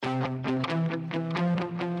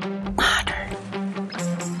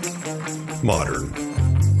Modern.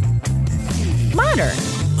 Modern.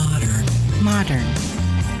 Modern. Modern.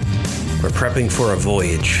 We're prepping for a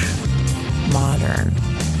voyage. Modern.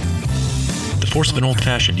 The force of an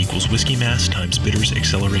old-fashioned equals whiskey mass times bitters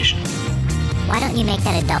acceleration. Why don't you make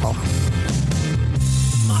that a double?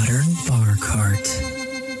 Modern Bar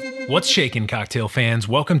Cart. What's shaking, cocktail fans?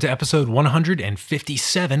 Welcome to episode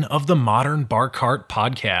 157 of the Modern Bar Cart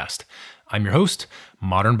podcast. I'm your host,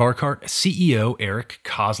 Modern Bar Cart CEO Eric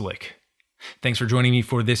Kozlik. Thanks for joining me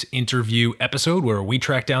for this interview episode where we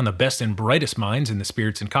track down the best and brightest minds in the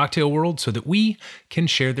spirits and cocktail world so that we can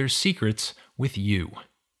share their secrets with you.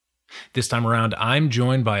 This time around, I'm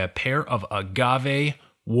joined by a pair of Agave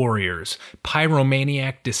warriors,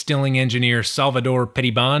 pyromaniac distilling engineer Salvador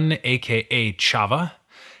Periban, aka Chava,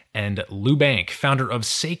 and Lou Bank, founder of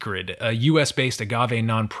Sacred, a US-based agave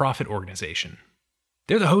nonprofit organization.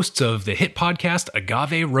 They're the hosts of the hit podcast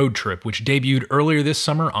Agave Road Trip, which debuted earlier this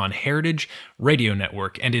summer on Heritage Radio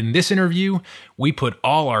Network. And in this interview, we put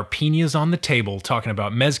all our piñas on the table talking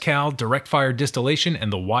about mezcal, direct fire distillation,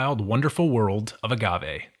 and the wild, wonderful world of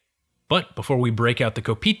agave. But before we break out the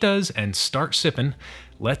copitas and start sipping,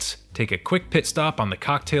 let's take a quick pit stop on the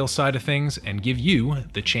cocktail side of things and give you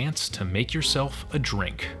the chance to make yourself a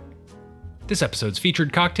drink. This episode's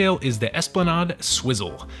featured cocktail is the Esplanade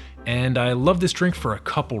Swizzle, and I love this drink for a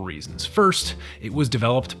couple reasons. First, it was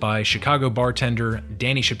developed by Chicago bartender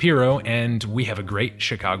Danny Shapiro, and we have a great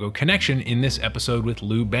Chicago connection in this episode with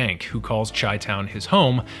Lou Bank, who calls Chi-Town his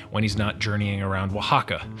home when he's not journeying around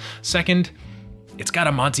Oaxaca. Second, it's got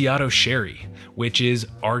Amontillado sherry, which is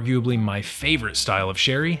arguably my favorite style of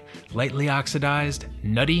sherry, lightly oxidized,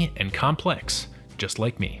 nutty, and complex, just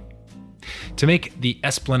like me. To make the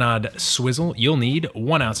Esplanade Swizzle, you'll need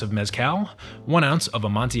 1 ounce of mezcal, 1 ounce of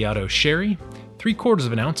Amontillado sherry, 3/4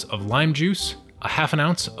 of an ounce of lime juice, a 1/2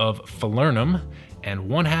 ounce of falernum, and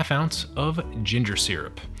 1/2 ounce of ginger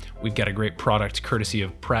syrup. We've got a great product courtesy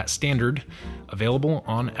of Pratt Standard available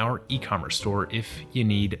on our e-commerce store if you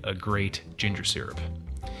need a great ginger syrup.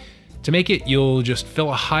 To make it, you'll just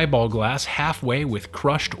fill a highball glass halfway with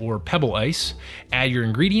crushed or pebble ice, add your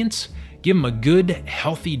ingredients, give them a good,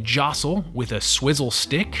 healthy jostle with a swizzle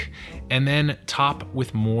stick, and then top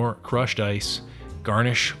with more crushed ice,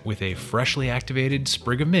 garnish with a freshly activated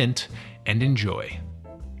sprig of mint, and enjoy.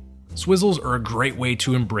 Swizzles are a great way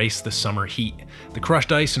to embrace the summer heat. The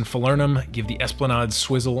crushed ice and falernum give the Esplanade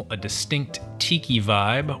Swizzle a distinct tiki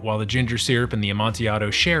vibe, while the ginger syrup and the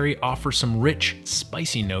Amontillado sherry offer some rich,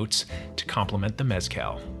 spicy notes to complement the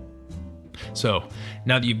mezcal. So,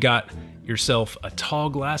 now that you've got yourself a tall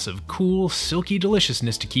glass of cool, silky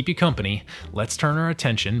deliciousness to keep you company, let's turn our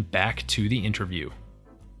attention back to the interview.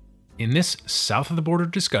 In this south of the border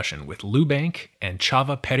discussion with Lou Bank and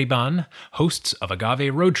Chava Periban, hosts of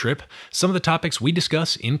Agave Road Trip, some of the topics we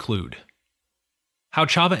discuss include how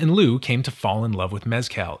Chava and Lou came to fall in love with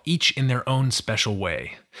mezcal, each in their own special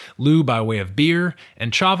way. Lou by way of beer,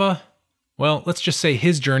 and Chava, well, let's just say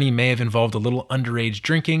his journey may have involved a little underage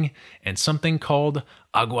drinking and something called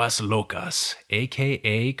aguas locas,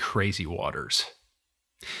 aka crazy waters.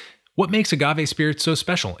 What makes agave spirits so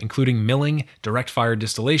special, including milling, direct fire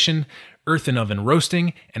distillation, earthen oven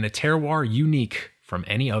roasting, and a terroir unique from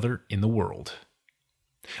any other in the world?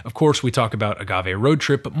 Of course, we talk about Agave Road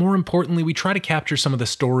Trip, but more importantly, we try to capture some of the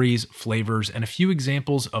stories, flavors, and a few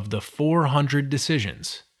examples of the 400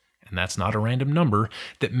 decisions, and that's not a random number,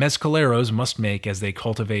 that mezcaleros must make as they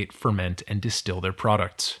cultivate, ferment, and distill their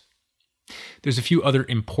products. There's a few other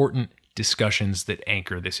important discussions that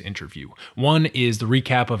anchor this interview. One is the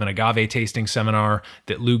recap of an agave tasting seminar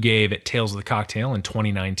that Lou gave at Tales of the Cocktail in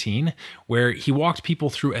 2019, where he walked people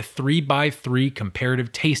through a 3x3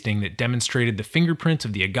 comparative tasting that demonstrated the fingerprint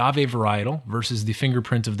of the agave varietal versus the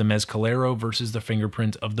fingerprint of the mezcalero versus the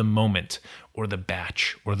fingerprint of the moment, or the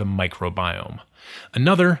batch, or the microbiome.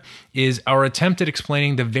 Another is our attempt at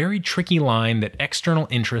explaining the very tricky line that external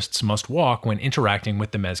interests must walk when interacting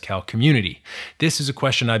with the mezcal community. This is a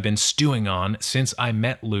question I've been stewing on since I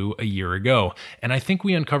met Lou a year ago, and I think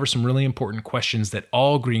we uncover some really important questions that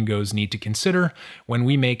all gringos need to consider when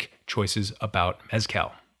we make choices about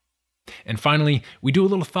mezcal. And finally, we do a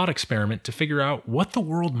little thought experiment to figure out what the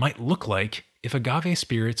world might look like if agave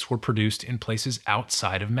spirits were produced in places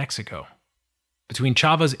outside of Mexico. Between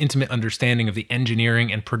Chava's intimate understanding of the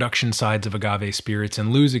engineering and production sides of agave spirits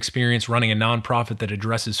and Lou's experience running a nonprofit that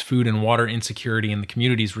addresses food and water insecurity in the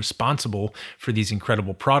communities responsible for these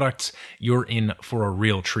incredible products, you're in for a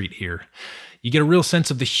real treat here. You get a real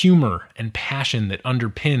sense of the humor and passion that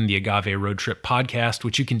underpin the Agave Road Trip podcast,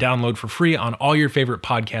 which you can download for free on all your favorite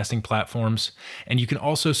podcasting platforms. And you can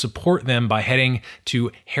also support them by heading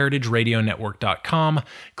to heritageradionetwork.com,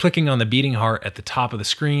 clicking on the beating heart at the top of the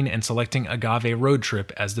screen, and selecting Agave Road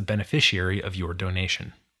Trip as the beneficiary of your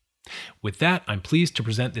donation. With that, I'm pleased to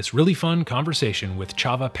present this really fun conversation with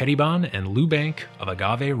Chava Periban and Lou Bank of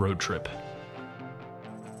Agave Road Trip.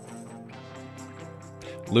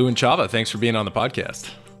 Lou and Chava, thanks for being on the podcast.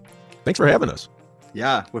 Thanks for having us.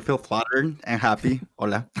 Yeah, we feel flattered and happy.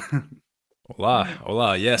 Hola. Hola,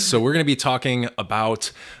 hola. Yes, so we're going to be talking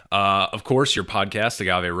about, of course, your podcast,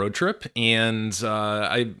 Agave Road Trip. And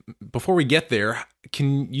before we get there,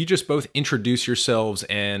 can you just both introduce yourselves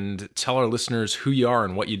and tell our listeners who you are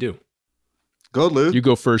and what you do? Go, Lou. You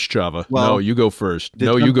go first, Chava. Well, no, you go first.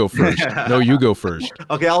 No, you go first. No, you go first.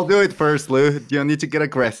 Okay, I'll do it first, Lou. You don't need to get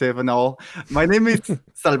aggressive and all. My name is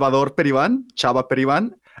Salvador Periban, Chava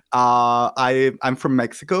Periban. I'm from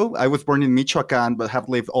Mexico. I was born in Michoacan, but have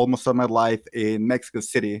lived almost all my life in Mexico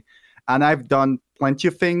City. And I've done plenty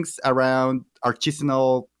of things around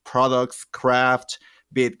artisanal products, craft,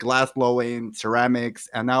 be it glass blowing, ceramics,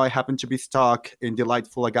 and now I happen to be stuck in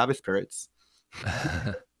delightful agave spirits.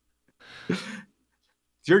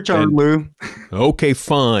 It's your turn, Lou. Okay,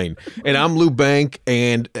 fine. And I'm Lou Bank,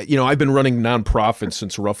 and I've been running nonprofits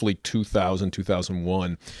since roughly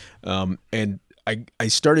 2001. And I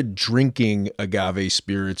started drinking agave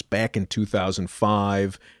spirits back in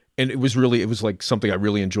 2005, and it was like something I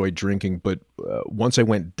really enjoyed drinking. But once I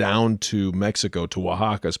went down to Mexico, to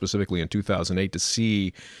Oaxaca specifically in 2008, to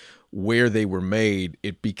see where they were made,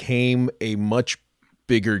 it became a much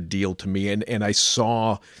bigger deal to me, and I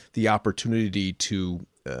saw the opportunity to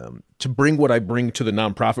bring what I bring to the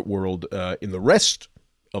nonprofit world in the rest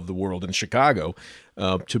of the world in Chicago,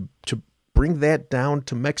 to bring that down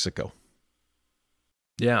to Mexico.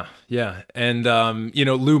 Yeah. And,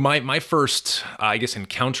 Lou, my first, I guess,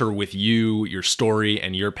 encounter with you, your story,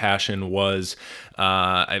 and your passion was,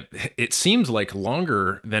 it seems like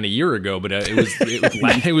longer than a year ago, but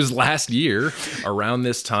it was last year around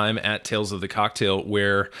this time at Tales of the Cocktail,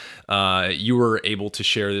 where you were able to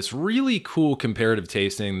share this really cool comparative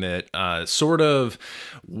tasting that sort of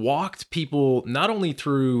walked people not only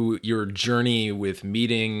through your journey with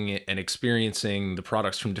meeting and experiencing the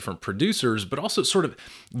products from different producers, but also sort of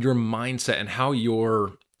your mindset and how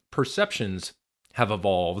your perceptions have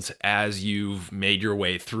evolved as you've made your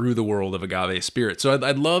way through the world of agave spirit. So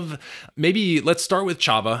I'd love, maybe let's start with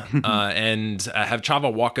Chava and have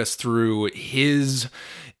Chava walk us through his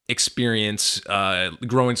experience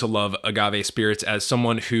growing to love agave spirits as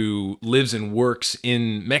someone who lives and works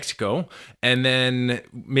in Mexico. And then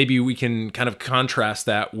maybe we can kind of contrast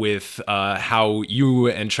that with how you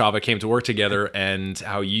and Chava came to work together and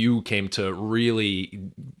how you came to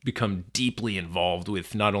really become deeply involved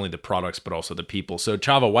with not only the products, but also the people. So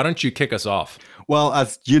Chava, why don't you kick us off? Well,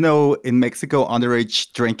 as you know, in Mexico,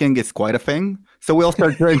 underage drinking is quite a thing. So we all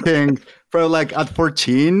start drinking from like at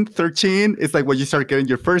 14, 13. It's like when you start getting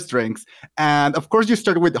your first drinks. And of course, you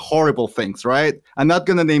start with horrible things, right? I'm not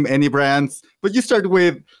going to name any brands, but you start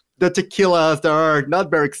with the tequilas that are not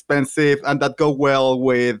very expensive and that go well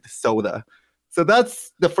with soda. So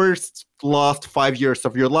that's the first lost 5 years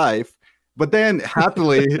of your life. But then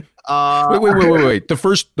happily... Wait.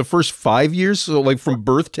 The first 5 years? So like from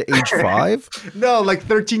birth to age 5? No, like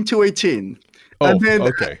 13 to 18. Oh, and then,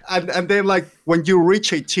 okay. And then, like, when you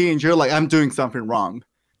reach 18, you're like, I'm doing something wrong.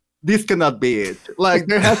 This cannot be it. Like,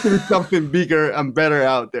 there has to be something bigger and better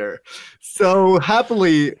out there. So,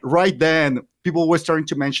 happily, right then, people were starting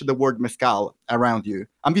to mention the word mezcal around you.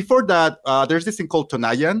 And before that, there's this thing called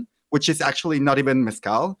Tonayan, which is actually not even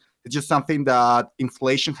mezcal. It's just something that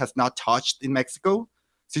inflation has not touched in Mexico.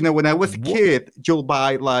 So, when I was a kid, you'll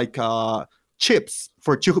buy, like, chips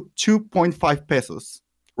for 2.5 pesos.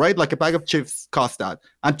 Right? Like a bag of chips cost that.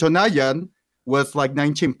 And Tonayan was like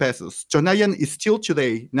 19 pesos. Tonayan is still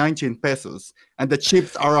today 19 pesos. And the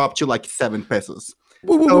chips are up to like 7 pesos.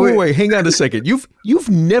 Wait. Hang on a second. You've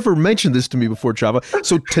never mentioned this to me before, Chava.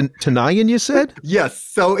 So Tonayan, you said? Yes.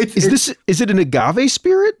 So is it an agave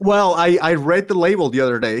spirit? Well, I read the label the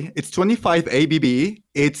other day. It's 25 ABV.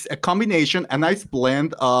 It's a combination, a nice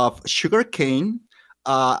blend of sugar cane,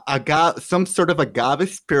 some sort of agave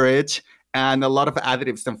spirit, and a lot of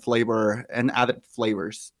additives and added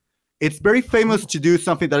flavors. It's very famous to do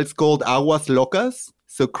something that is called aguas locas,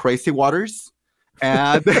 so crazy waters.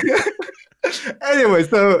 And anyway,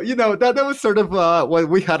 so, that was sort of what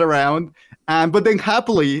we had around. But then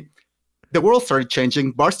happily, the world started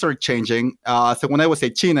changing, bars started changing. So when I was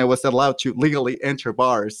 18, I was allowed to legally enter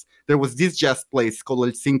bars. There was this jazz place called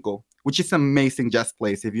El Cinco, which is an amazing jazz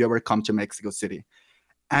place if you ever come to Mexico City.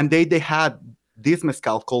 And they had this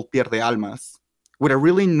mezcal called Pier de Almas with a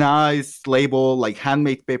really nice label, like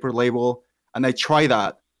handmade paper label. And I tried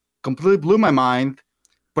that. Completely blew my mind,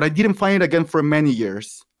 but I didn't find it again for many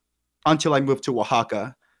years until I moved to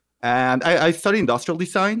Oaxaca. And I studied industrial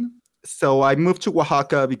design. So I moved to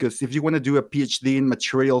Oaxaca because if you want to do a PhD in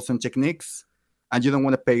materials and techniques, and you don't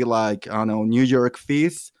want to pay like, I don't know, New York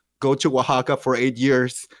fees, go to Oaxaca for 8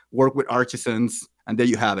 years, work with artisans, and there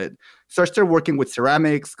you have it. So I started working with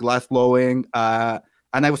ceramics, glass blowing, and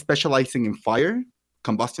I was specializing in fire,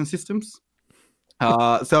 combustion systems. So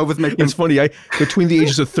I was making... It's funny. Between the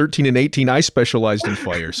ages of 13 and 18, I specialized in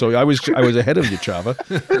fire. So I was ahead of you, Chava.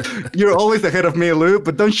 You're always ahead of me, Lou,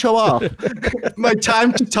 but don't show off. It's my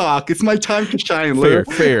time to talk. It's my time to shine, Lou.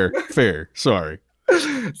 Fair. Sorry.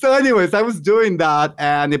 So anyways, I was doing that.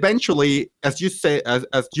 And eventually, as you say, as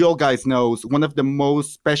you all guys knows, one of the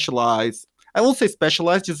most specialized, I will say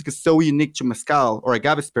specialized just because it's so unique to mezcal or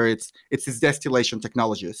agave spirits, it's its distillation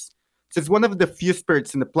technologies. So it's one of the few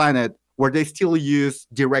spirits in the planet where they still use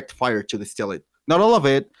direct fire to distill it. Not all of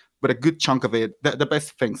it, but a good chunk of it, the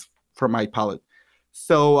best things for my palate.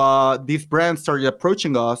 So these brands started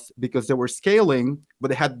approaching us because they were scaling, but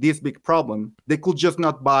they had this big problem. They could just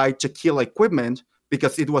not buy tequila equipment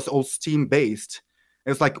because it was all steam-based.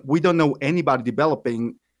 It's like, we don't know anybody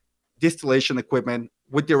developing distillation equipment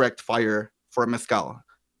with direct fire for mezcal.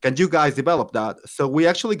 Can you guys develop that? So we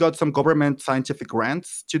actually got some government scientific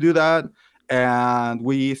grants to do that. And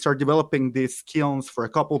we started developing these kilns for a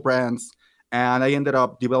couple brands. And I ended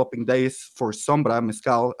up developing these for Sombra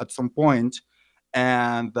Mezcal at some point.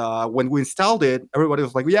 And when we installed it, everybody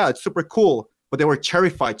was like, yeah, it's super cool. But they were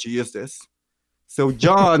terrified to use this. So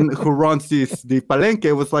John, who runs the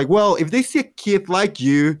Palenque, was like, well, if they see a kid like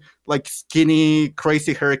you, like skinny,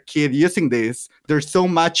 crazy hair kid using this, they're so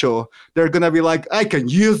macho. They're going to be like, I can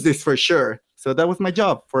use this for sure. So that was my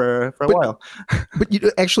job for a while. But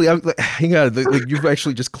actually, hang on. You've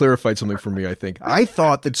actually just clarified something for me, I think. I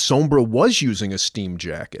thought that Sombra was using a steam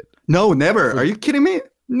jacket. No, never. Are you kidding me?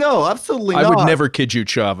 No, absolutely not. I would never kid you,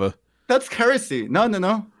 Chava. That's heresy. No.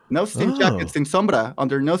 No steam jackets in Sombra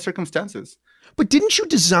under no circumstances. But didn't you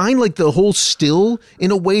design like the whole still in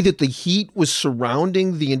a way that the heat was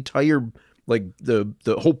surrounding the entire, like the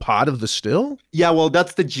whole pot of the still? Yeah, well,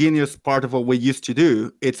 that's the genius part of what we used to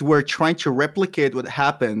do. It's we're trying to replicate what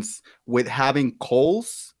happens with having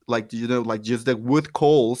coals, like just the wood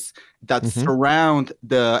coals that surround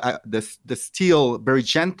the steel very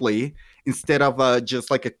gently, instead of just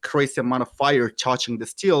like a crazy amount of fire touching the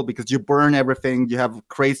steel, because you burn everything. You have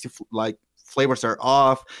crazy flavors are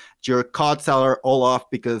off, your cuts are all off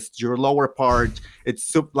because your lower part,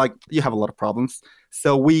 it's like you have a lot of problems.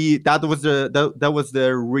 So that was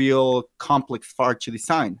the real complex part to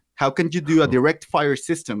design. How can you do a direct fire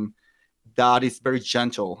system that is very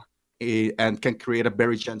gentle and can create a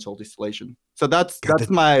very gentle distillation? So that's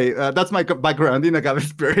my background in agave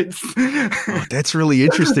spirits. Oh, that's really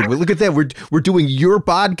interesting. Well, look at that. We're doing your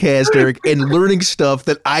podcast, Eric, and learning stuff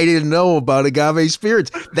that I didn't know about agave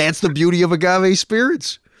spirits. That's the beauty of agave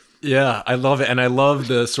spirits. Yeah, I love it. And I love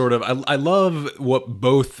the sort of, I love what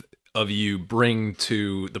both of you bring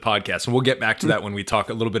to the podcast, and we'll get back to that when we talk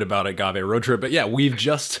a little bit about Agave Road Trip. But yeah, we've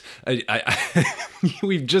just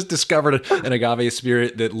we've just discovered an agave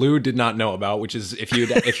spirit that Lou did not know about, which is if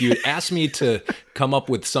you'd asked me to come up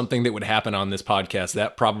with something that would happen on this podcast,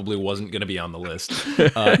 that probably wasn't going to be on the list.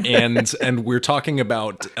 And we're talking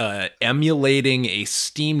about emulating a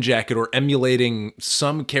steam jacket, or emulating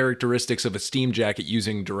some characteristics of a steam jacket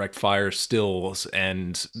using direct fire stills,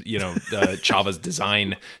 and Chava's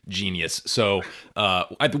design genius. So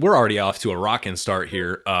we're already off to a rockin' start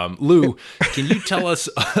here. Lou, can you tell us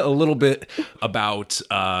a little bit about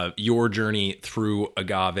your journey through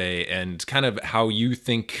agave and kind of how you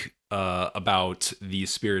think about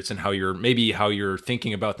these spirits, and how your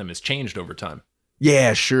thinking about them has changed over time?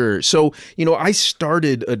 Yeah, sure. So, I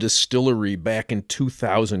started a distillery back in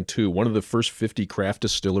 2002, one of the first 50 craft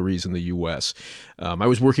distilleries in the U.S. I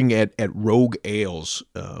was working at Rogue Ales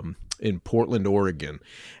in Portland, Oregon.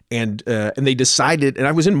 And they decided, and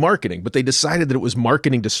I was in marketing, but they decided that it was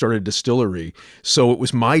marketing to start a distillery. So it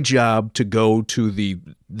was my job to go to the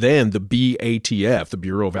BATF, the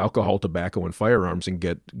Bureau of Alcohol, Tobacco, and Firearms, and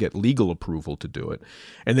get legal approval to do it.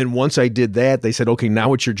 And then once I did that, they said, okay,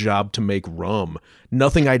 now it's your job to make rum.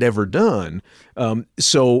 Nothing I'd ever done.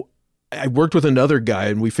 So I worked with another guy,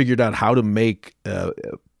 and we figured out how to make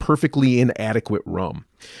perfectly inadequate rum.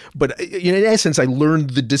 But in essence, I learned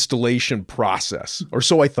the distillation process, or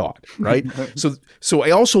so I thought, right? So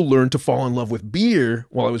I also learned to fall in love with beer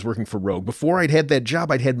while I was working for Rogue. Before I'd had that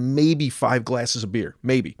job, I'd had maybe 5 glasses of beer,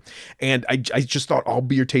 maybe. And I just thought all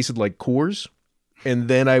beer tasted like Coors. And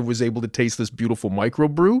then I was able to taste this beautiful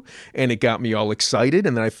microbrew, and it got me all excited.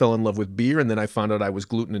 And then I fell in love with beer, and then I found out I was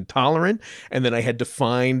gluten intolerant, and then I had to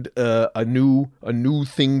find a new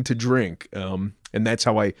thing to drink. And that's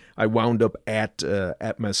how I wound up at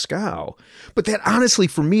mezcal. But that honestly,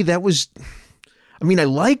 for me, that was, I mean, I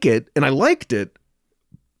like it and I liked it,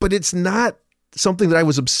 but it's not something that I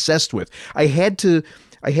was obsessed with. My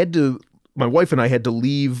wife and I had to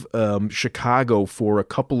leave Chicago for a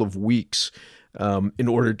couple of weeks. In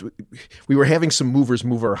order to, we were having some movers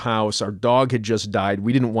move our house. Our dog had just died.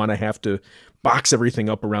 We didn't want to have to box everything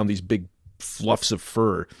up around these big fluffs of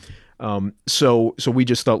fur. So we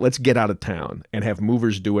just thought, let's get out of town and have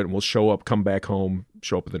movers do it, and we'll show up, come back home,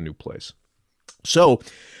 show up at the new place. So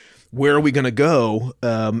where are we going to go?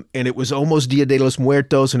 And it was almost Dia de los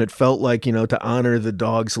Muertos, and it felt like, to honor the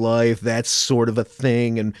dog's life, that's sort of a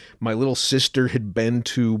thing. And my little sister had been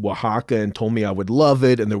to Oaxaca and told me I would love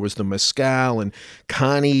it. And there was the mezcal, and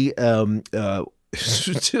Connie,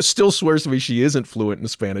 still swears to me she isn't fluent in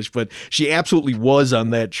Spanish, but she absolutely was on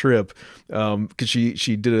that trip because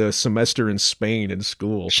she did a semester in Spain in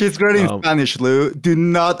school. She's great in Spanish, Lou. Do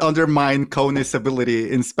not undermine Connie's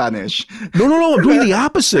ability in Spanish. No, I'm doing the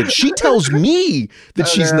opposite. She tells me that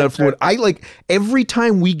she's not fluent. I every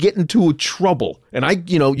time we get into trouble, and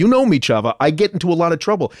you know me, Chava, I get into a lot of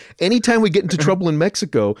trouble. Anytime we get into trouble in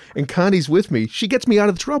Mexico and Connie's with me, she gets me out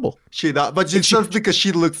of the trouble. But it's just because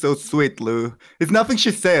she looks so sweet, Lou. It's nothing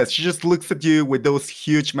she says. She just looks at you with those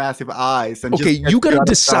huge, massive eyes. And okay, you got to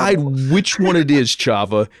decide which one it is,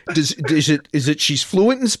 Chava. Is it she's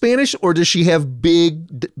fluent in Spanish, or does she have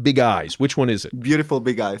big eyes? Which one is it? Beautiful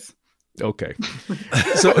big eyes. Okay.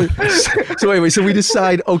 So anyway, so we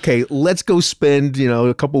decide, okay, let's go spend,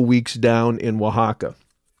 a couple weeks down in Oaxaca.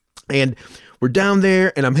 And we're down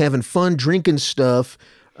there, and I'm having fun drinking stuff.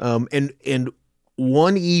 And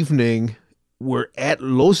one evening, we're at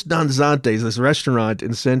Los Danzantes, this restaurant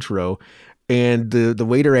in Centro, and the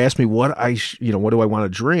waiter asked me what do I want to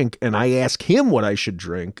drink, and I ask him what I should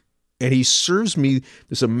drink, and he serves me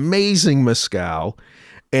this amazing mezcal,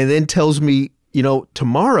 and then tells me,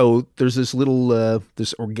 tomorrow there's this little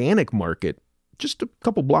this organic market just a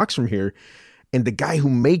couple blocks from here, and the guy who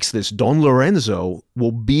makes this, Don Lorenzo,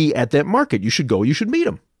 will be at that market. You should go. You should meet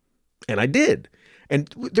him. And I did. And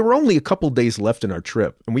there were only a couple days left in our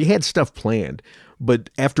trip, and we had stuff planned. But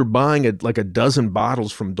after buying a dozen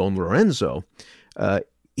bottles from Don Lorenzo,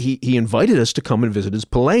 he invited us to come and visit his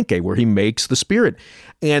palenque where he makes the spirit.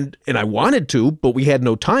 And I wanted to, but we had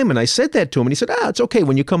no time. And I said that to him, and he said, it's okay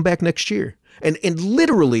when you come back next year. And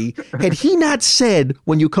literally, had he not said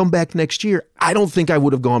when you come back next year, I don't think I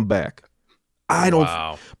would have gone back. I don't.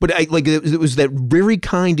 Wow. But it was that very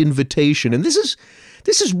kind invitation, and this is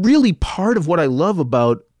really part of what I love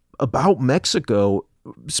about Mexico,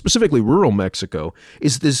 specifically rural Mexico,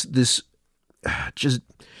 is this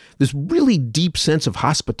really deep sense of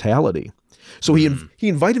hospitality. So he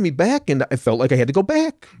invited me back, and I felt like I had to go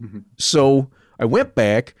back. Mm-hmm. So I went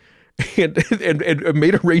back and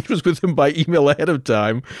made arrangements with him by email ahead of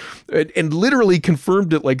time, and literally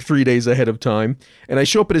confirmed it 3 days ahead of time. And I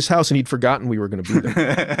show up at his house, and he'd forgotten we were going to be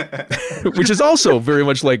there, which is also very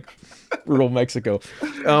much like rural Mexico.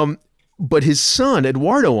 But his son,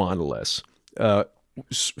 Eduardo Andales,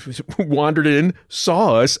 wandered in,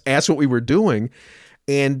 saw us, asked what we were doing,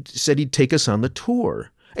 and said he'd take us on the tour.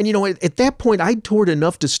 And, at that point, I'd toured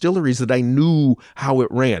enough distilleries that I knew how it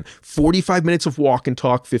ran. 45 minutes of walk and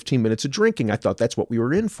talk, 15 minutes of drinking. I thought that's what we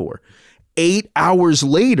were in for. 8 hours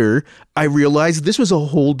later, I realized this was a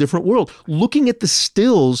whole different world. Looking at the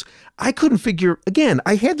stills, I couldn't figure, again,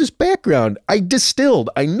 I had this background. I distilled.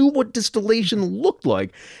 I knew what distillation looked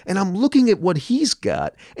like. And I'm looking at what he's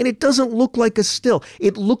got, and it doesn't look like a still.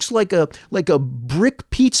 It looks like a brick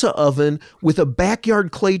pizza oven with a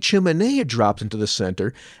backyard clay chimney dropped into the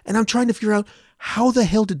center. And I'm trying to figure out, how the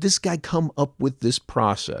hell did this guy come up with this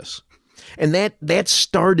process? And that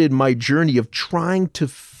started my journey of trying to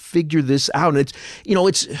figure this out. And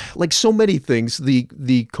it's like so many things,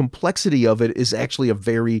 the complexity of it is actually a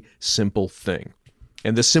very simple thing.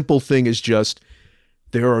 And the simple thing is just,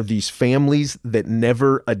 there are these families that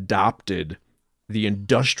never adopted the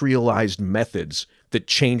industrialized methods that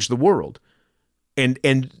changed the world.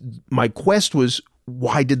 And my quest was,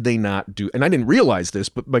 why did they not do, and I didn't realize this,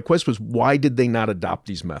 but my quest was, why did they not adopt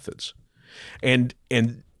these methods? And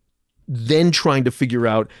then trying to figure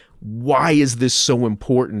out, why is this so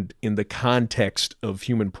important in the context of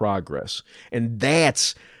human progress? And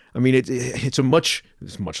that's, I mean, it's much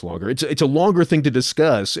longer. It's a longer thing to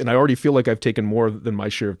discuss, and I already feel like I've taken more than my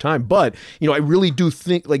share of time. But I really do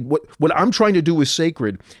think like what I'm trying to do with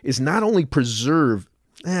Sacred is not only preserve.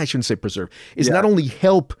 I shouldn't say preserve. Is not only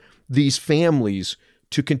help these families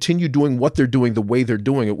to continue doing what they're doing the way they're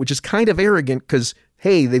doing it, which is kind of arrogant because,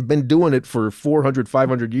 hey, they've been doing it for 400,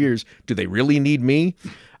 500 years. Do they really need me?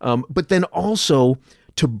 But then also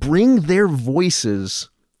to bring their voices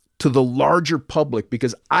to the larger public,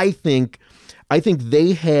 because I think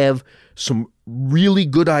they have some really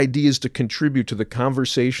good ideas to contribute to the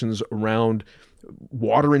conversations around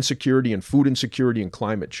water insecurity and food insecurity and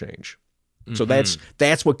climate change. So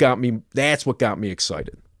that's what got me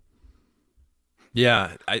excited.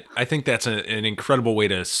 Yeah, I think that's an incredible way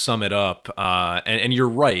to sum it up. And you're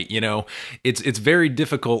right. It's very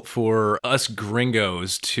difficult for us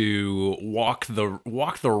gringos to walk the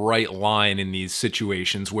right line in these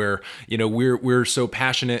situations where we're so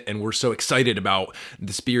passionate and we're so excited about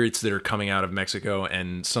the spirits that are coming out of Mexico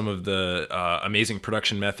and some of the amazing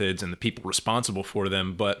production methods and the people responsible for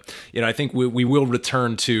them. But I think we will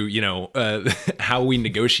return to how we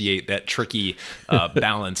negotiate that tricky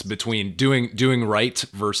balance between doing right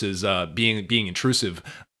versus being intrusive.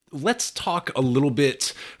 Let's talk a little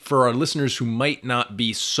bit for our listeners who might not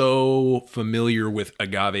be so familiar with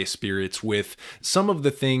agave spirits, with some of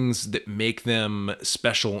the things that make them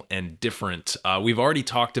special and different. We've already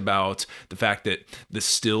talked about the fact that the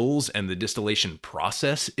stills and the distillation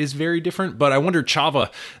process is very different, but I wonder,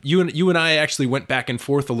 Chava, you and I actually went back and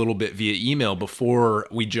forth a little bit via email before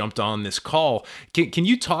we jumped on this call. Can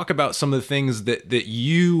you talk about some of the things that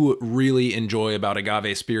you really enjoy about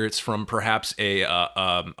agave spirits from perhaps a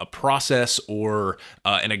process or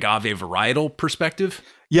an agave varietal perspective?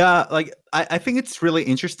 Yeah, like I think it's really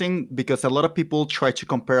interesting because a lot of people try to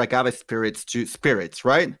compare agave spirits to spirits,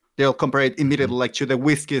 right? They'll compare it immediately like to the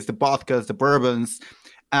whiskeys, the vodkas, the bourbons.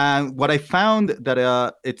 And what I found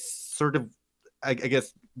that it's sort of, I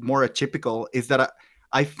guess, more atypical is that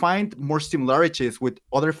I find more similarities with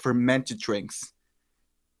other fermented drinks.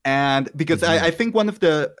 And because I think one of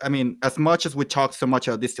the, as much as we talk so much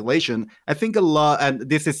about distillation, I think a lot, and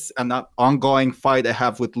this is an ongoing fight I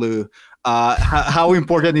have with Lou, how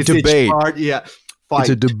important is debate. Each part? Yeah, fight. It's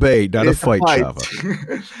a debate, not a fight,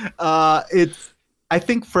 Chava. I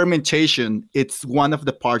think fermentation, it's one of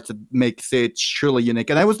the parts that makes it truly unique.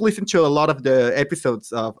 And I was listening to a lot of the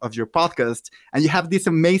episodes of your podcast, and you have this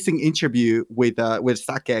amazing interview with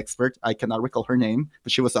sake expert. I cannot recall her name,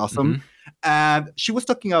 but she was awesome. Mm-hmm. And she was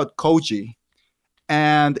talking about koji.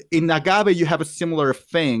 And in agave, you have a similar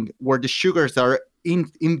thing where the sugars are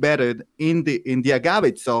embedded in the agave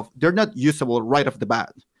itself. They're not usable right off the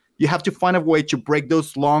bat. You have to find a way to break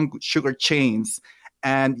those long sugar chains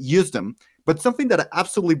and use them. But something that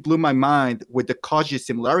absolutely blew my mind with the koji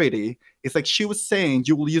similarity is like she was saying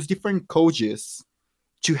you will use different kojis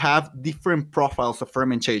to have different profiles of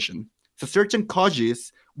fermentation. So certain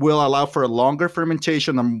kojis will allow for a longer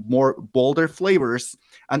fermentation and more bolder flavors,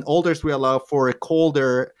 and others will allow for a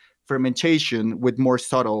colder fermentation with more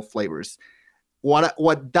subtle flavors. What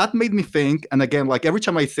that made me think, and again, like every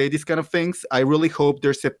time I say these kind of things, I really hope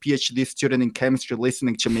there's a PhD student in chemistry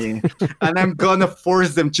listening to me, and I'm gonna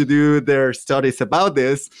force them to do their studies about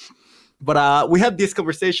this. But we had this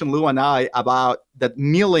conversation, Lou and I, about that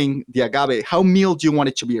milling the agave. How milled you want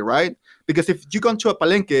it to be, right? Because if you go to a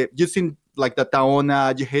palenque, you've seen like the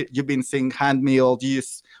taona, you've been seeing hand milled, you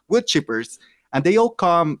use wood chippers, and they all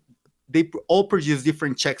produce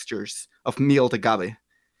different textures of milled agave.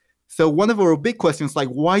 So one of our big questions, like,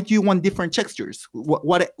 why do you want different textures?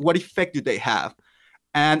 What effect do they have?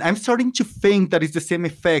 And I'm starting to think that it's the same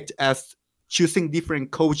effect as choosing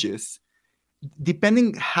different kojis.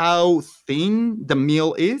 Depending how thin the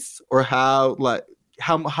meal is, or how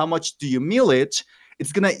much do you mill it,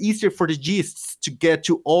 it's gonna easier for the yeasts to get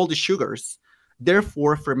to all the sugars,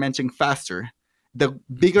 therefore fermenting faster. The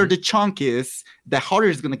bigger the chunk is, the harder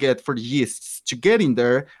it's gonna get for the yeasts to get in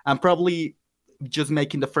there, and probably just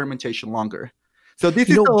making the fermentation longer. So this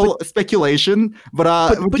is all speculation,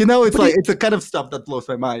 but it's a kind of stuff that blows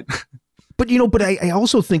my mind. But I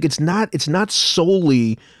also think it's not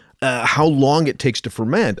solely how long it takes to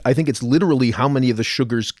ferment. I think it's literally how many of the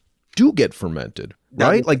sugars do get fermented,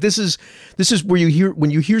 right? Like this is where when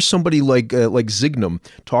you hear somebody like Zignum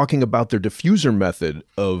talking about their diffuser method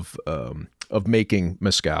of making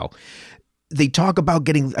mezcal. they talk about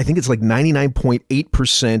getting, I think it's like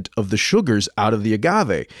 99.8% of the sugars out of the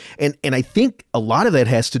agave. And I think a lot of that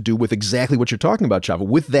has to do with exactly what you're talking about, Chava,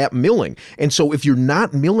 with that milling. And so if you're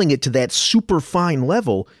not milling it to that super fine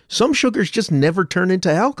level, some sugars just never turn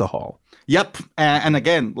into alcohol. Yep. And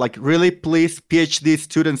again, like really, please, PhD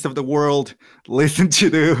students of the world, listen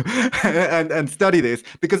to and study this,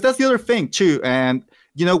 because that's the other thing too. And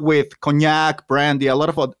with cognac, brandy, a lot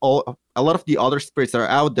of the other spirits that are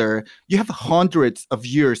out there, you have hundreds of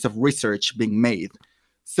years of research being made.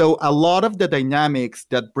 So a lot of the dynamics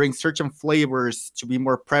that bring certain flavors to be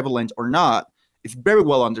more prevalent or not is very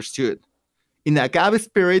well understood. In the agave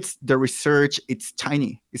spirits, the research, it's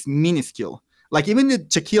tiny, it's minuscule. Like even the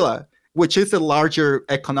tequila, which is a larger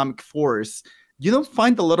economic force, you don't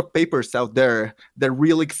find a lot of papers out there that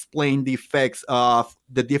really explain the effects of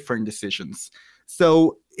the different decisions.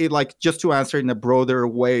 So just to answer in a broader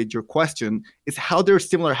way your question, is how they're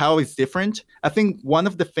similar, how it's different. I think one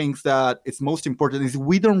of the things that is most important is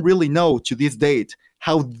we don't really know to this date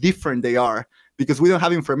how different they are because we don't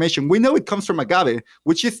have information. We know it comes from agave,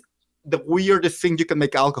 which is the weirdest thing you can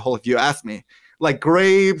make alcohol if you ask me. Like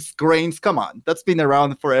grapes, grains, come on. That's been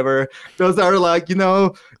around forever. Those are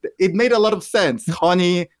it made a lot of sense.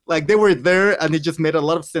 Honey, they were there and it just made a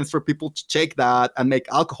lot of sense for people to take that and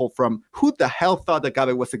make alcohol from. Who the hell thought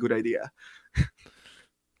agave was a good idea?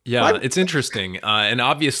 Yeah, it's interesting. And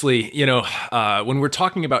obviously, when we're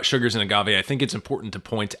talking about sugars and agave, I think it's important to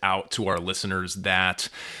point out to our listeners that,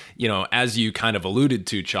 as you kind of alluded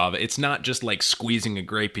to, Chava, it's not just like squeezing a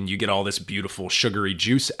grape and you get all this beautiful sugary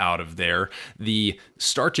juice out of there. The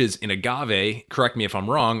starches in agave, correct me if I'm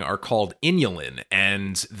wrong, are called inulin,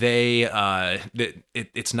 and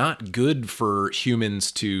it's not good for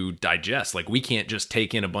humans to digest. Like we can't just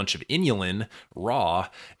take in a bunch of inulin raw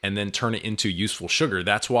and then turn it into useful sugar.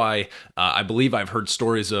 That's why I believe I've heard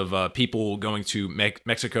stories of people going to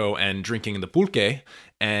Mexico and drinking the pulque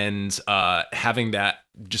and having that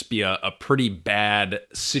just be a pretty bad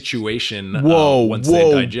situation once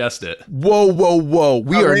they digest it. Whoa.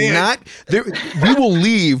 We are not there. We will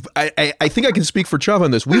leave. I think I can speak for Chava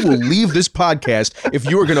on this. We will leave this podcast if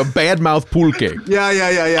you are going to badmouth pulque. Yeah.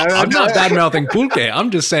 I'm not badmouthing pulque.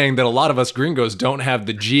 I'm just saying that a lot of us gringos don't have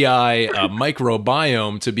the GI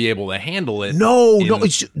microbiome to be able to handle it. No.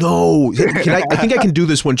 I think I can do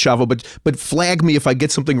this one, Chava, but flag me if I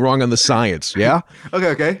get something wrong on the science, yeah?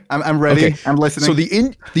 Okay. I'm ready. Okay. I'm listening. So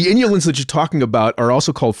the inulins that you're talking about are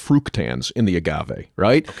also called fructans in the agave,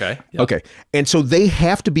 right? Okay. Yep. Okay. And so they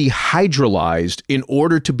have to be hydrolyzed in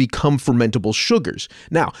order to become fermentable sugars.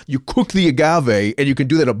 Now, you cook the agave, and you can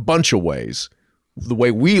do that a bunch of ways. The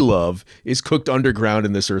way we love is cooked underground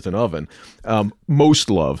in this earthen oven. Most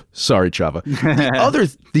love. Sorry, Chava.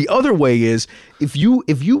 The other way is if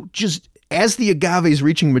you just, as the agave is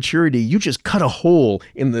reaching maturity, you just cut a hole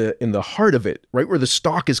in the heart of it, right where the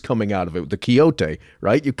stalk is coming out of it, the quiote,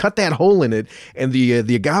 right? You cut that hole in it, and the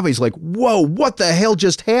agave is like, whoa, what the hell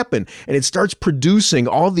just happened? And it starts producing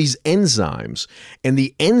all these enzymes, and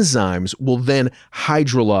the enzymes will then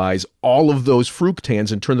hydrolyze all of those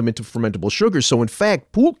fructans and turn them into fermentable sugars. So in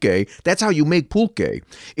fact, pulque, that's how you make pulque,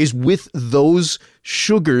 is with those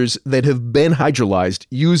sugars that have been hydrolyzed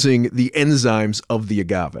using the enzymes of the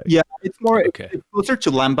agave. Yeah, it's closer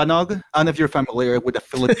to lambanog. I don't know if you're familiar with the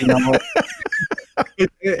Filipino.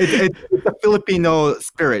 It's a Filipino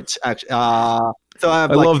spirit, actually. So I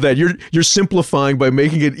love that. You're simplifying by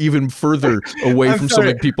making it even further away from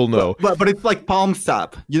something people know. But it's like palm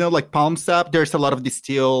sap. Like palm sap, there's a lot of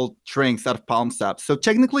distilled drinks out of palm sap. So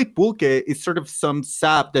technically pulque is sort of some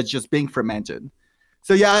sap that's just being fermented.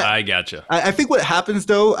 So yeah, I gotcha. I think what happens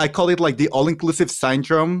though, I call it like the all-inclusive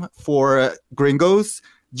syndrome for gringos.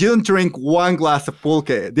 You don't drink one glass of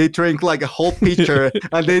pulque. They drink like a whole pitcher,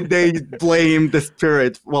 and then they blame the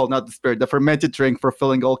spirit. Well, not the spirit, the fermented drink for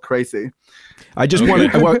feeling all crazy. I just want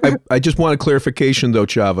a clarification though,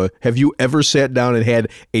 Chava. Have you ever sat down and had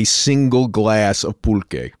a single glass of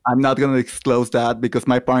pulque? I'm not going to disclose that because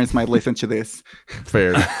my parents might listen to this.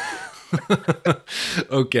 Fair.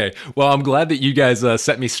 Okay. Well, I'm glad that you guys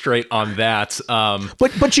set me straight on that.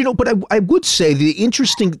 But I would say the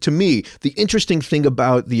interesting thing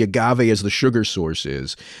about the agave as the sugar source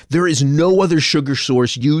is there is no other sugar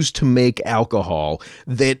source used to make alcohol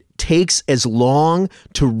that takes as long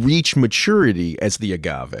to reach maturity as the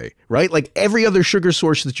agave, right? Like every other sugar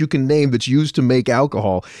source that you can name that's used to make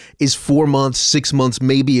alcohol is 4 months, 6 months,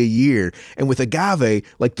 maybe a year. And with agave,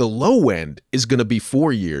 like the low end is going to be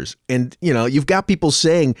 4 years. And, you've got people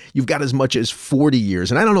saying you've got as much as 40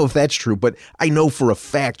 years. And I don't know if that's true, but I know for a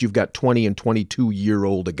fact you've got 20 and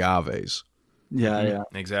 22-year-old agaves. Yeah.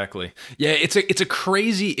 Exactly. Yeah, it's a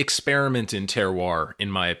crazy experiment in terroir, in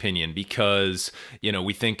my opinion, because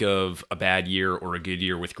we think of a bad year or a good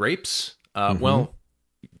year with grapes. Well,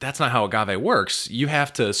 that's not how agave works. You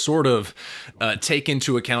have to sort of take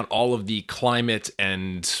into account all of the climate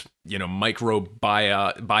and microbiota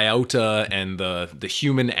and the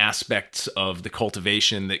human aspects of the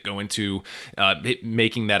cultivation that go into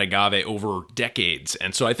making that agave over decades.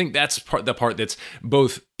 And so I think that's the part that's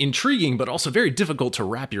both intriguing but also very difficult to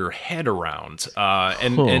wrap your head around.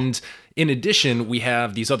 And in addition, we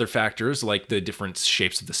have these other factors like the different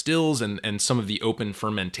shapes of the stills and some of the open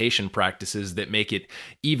fermentation practices that make it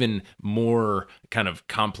even more kind of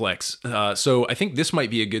complex. So I think this might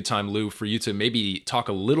be a good time, Lou, for you to maybe talk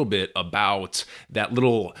a little bit about that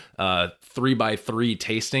little 3x3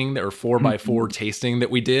 tasting or 4x4 tasting that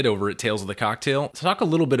we did over at Tales of the Cocktail. Talk a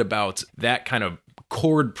little bit about that kind of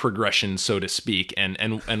chord progression, so to speak, and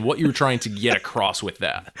what you're trying to get across with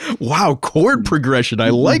that. Wow, chord progression.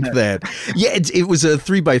 I like that. Yeah, it was a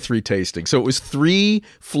 3x3 tasting. So it was 3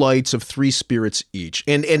 flights of 3 spirits each.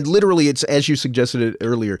 And literally, it's as you suggested it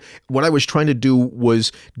earlier, what I was trying to do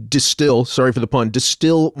was distill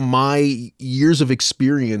my years of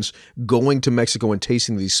experience going to Mexico and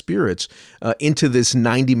tasting these spirits into this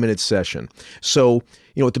 90-minute session. So,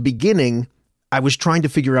 at the beginning, I was trying to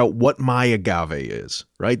figure out what my agave is,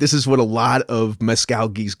 right? This is what a lot of mezcal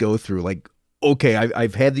geeks go through. Like, okay,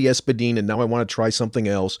 I've had the espadín and now I want to try something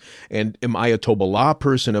else. And am I a Tobalá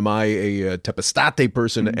person? Am I a Tepestate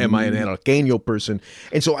person? Am I an Arauqueño person?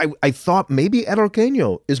 And so I thought maybe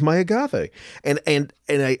Arauqueño is my agave. And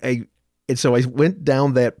so I went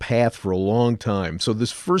down that path for a long time. So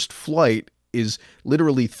this first flight is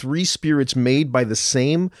literally 3 spirits made by the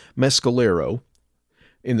same mezcalero,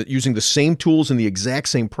 using the same tools and the exact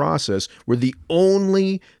same process, where the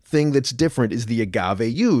only thing that's different is the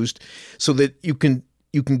agave used, so that you can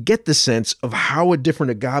get the sense of how a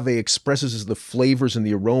different agave expresses the flavors and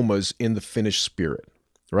the aromas in the finished spirit,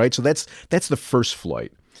 right? So that's the first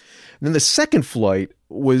flight. And then the second flight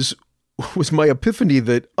was my epiphany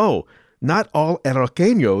that, not all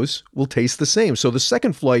Arauqueños will taste the same. So the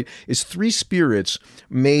second flight is 3 spirits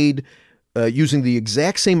made using the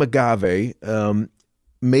exact same agave,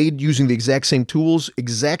 made using the exact same tools,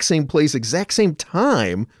 exact same place, exact same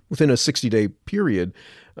time within a 60-day period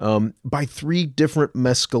by 3 different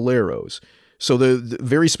mezcaleros. So the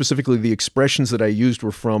very specifically, the expressions that I used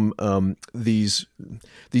were from this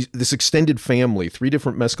extended family, 3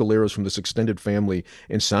 different mezcaleros from this extended family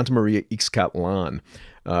in Santa Maria Ixcatlan.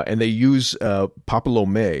 And they use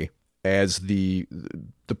Papalome as the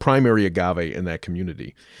primary agave in that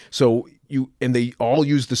community. So they all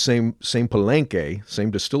use the same palenque,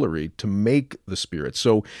 same distillery to make the spirits.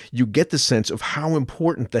 So you get the sense of how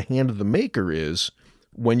important the hand of the maker is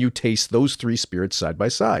when you taste those 3 spirits side by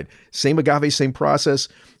side. Same agave, same process,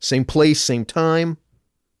 same place, same time,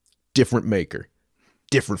 different maker,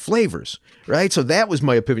 different flavors, right? So that was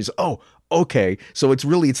my epiphany. So, okay. So it's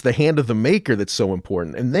the hand of the maker that's so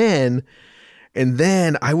important. And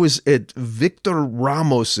then I was at Victor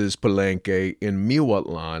Ramos's palenque in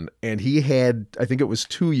Miahuatlan, and he had, I think it was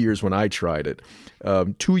 2 years when I tried it,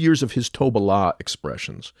 2 years of his Tobalá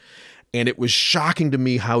expressions. And it was shocking to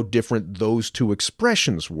me how different those 2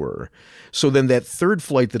 expressions were. So then that third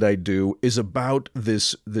flight that I do is about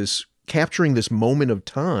this capturing this moment of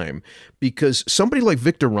time, because somebody like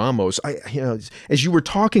Victor Ramos, as you were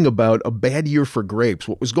talking about a bad year for grapes,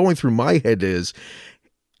 what was going through my head is,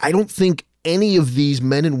 I don't think any of these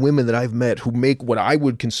men and women that I've met who make what I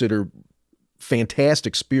would consider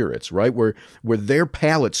fantastic spirits, right, where their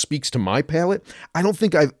palate speaks to my palate, I don't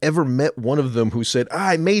think I've ever met one of them who said,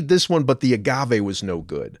 I made this one, but the agave was no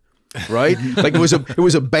good, right? Like it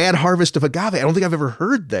was a bad harvest of agave. I don't think I've ever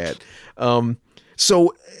heard that.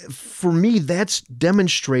 So for me, that's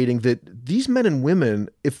demonstrating that these men and women,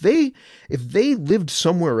 if they lived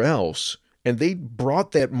somewhere else and they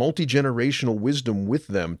brought that multi-generational wisdom with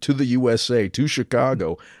them to the USA, to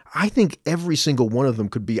Chicago, I think every single one of them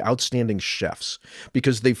could be outstanding chefs,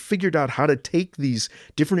 because they figured out how to take these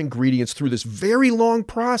different ingredients through this very long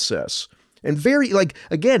process. And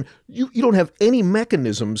again, you don't have any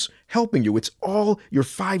mechanisms helping you. It's all your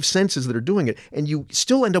 5 senses that are doing it. And you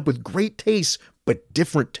still end up with great tastes, but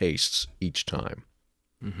different tastes each time.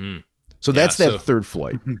 Mm-hmm. So that's Yeah, that third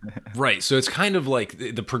flight. Right. So it's kind of like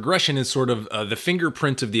the progression is sort of the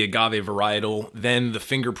fingerprint of the agave varietal, then the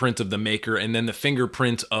fingerprint of the maker, and then the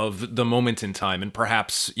fingerprint of the moment in time. And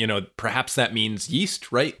perhaps that means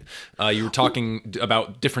yeast, right? You were talking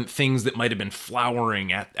about different things that might have been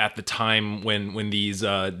flowering at the time when these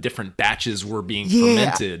different batches were being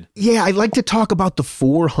fermented. Yeah, I like to talk about the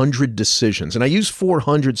 400 decisions. And I use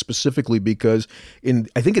 400 specifically because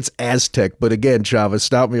I think it's Aztec, but again, Chava,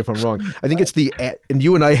 stop me if I'm wrong. I think it's and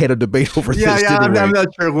you and I had a debate over this. I'm not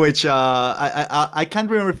sure which. I can't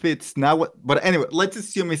remember if it's now what, but anyway, let's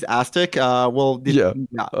assume it's Aztec. Okay.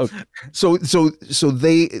 So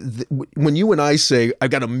when you and I say I've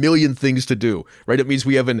got a million things to do, right? It means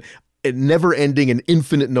we have a never-ending and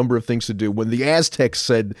infinite number of things to do. When the Aztecs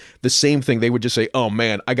said the same thing, they would just say, "Oh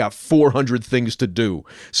man, I got 400 things to do."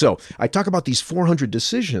 So I talk about these 400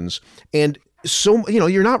 decisions, and so,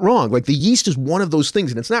 you're not wrong. Like the yeast is one of those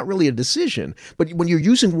things, and it's not really a decision. But when you're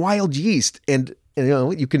using wild yeast, and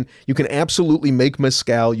you can absolutely make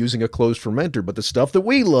mezcal using a closed fermenter. But the stuff that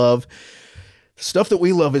we love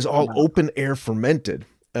is all open air fermented.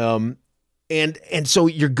 And so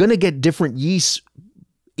you're gonna get different yeasts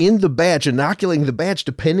in the batch, inoculating the batch,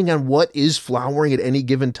 depending on what is flowering at any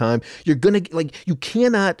given time. You're going to, you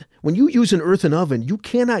cannot, when you use an earthen oven, you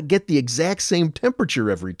cannot get the exact same temperature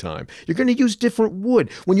every time. You're going to use different wood.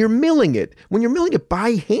 When you're milling it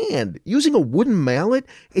by hand, using a wooden mallet,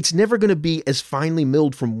 it's never going to be as finely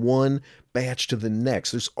milled from one batch to the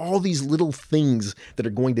next. There's all these little things that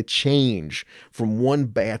are going to change from one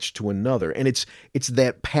batch to another. And it's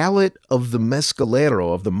that palate of the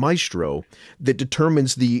mezcalero, of the maestro, that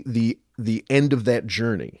determines the end of that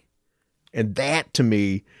journey. And that, to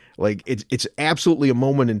me, it's absolutely a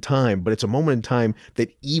moment in time, but it's a moment in time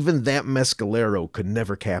that even that mezcalero could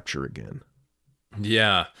never capture again.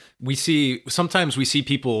 Yeah. Sometimes we see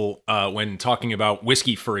people when talking about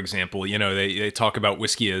whiskey, for example, they talk about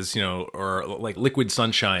whiskey as, or like liquid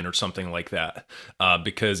sunshine or something like that,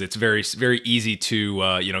 because it's very, very easy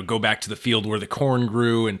to, go back to the field where the corn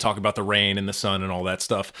grew and talk about the rain and the sun and all that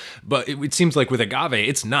stuff. But it seems like with agave,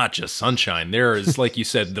 it's not just sunshine. There is, like you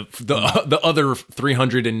said, the other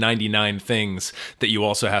 399 things that you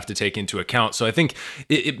also have to take into account. So I think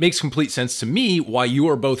it makes complete sense to me why you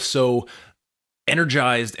are both so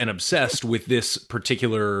energized and obsessed with this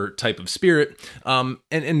particular type of spirit.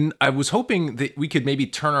 And I was hoping that we could maybe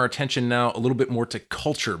turn our attention now a little bit more to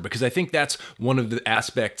culture, because I think that's one of the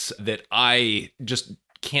aspects that I just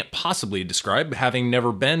can't possibly describe, having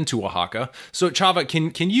never been to Oaxaca. So Chava,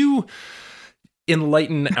 can you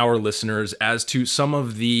enlighten our listeners as to some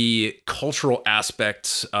of the cultural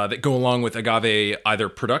aspects that go along with agave, either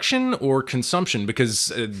production or consumption?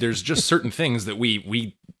 Because there's just certain things that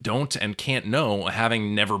we don't and can't know,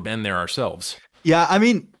 having never been there ourselves. Yeah, I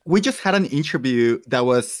mean, we just had an interview that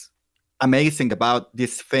was amazing about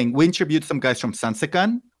this thing. We interviewed some guys from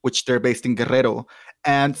Sansecan, which they're based in Guerrero.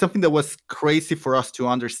 And something that was crazy for us to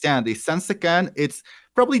understand is Sansecan, it's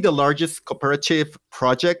probably the largest cooperative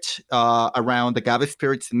project around agave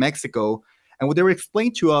spirits in Mexico. And what they were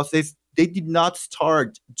explaining to us is they did not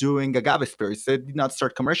start doing agave spirits. They did not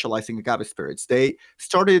start commercializing agave spirits. They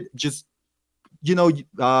started just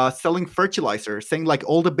selling fertilizer, saying like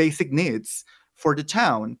all the basic needs for the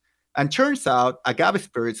town. And turns out agave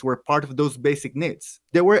spirits were part of those basic needs.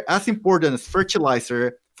 They were as important as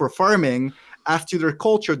fertilizer for farming as to their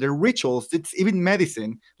culture, their rituals. It's even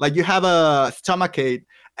medicine. Like you have a stomachache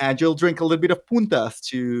and you'll drink a little bit of puntas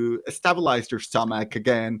to stabilize your stomach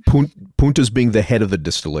again. Puntas being the head of the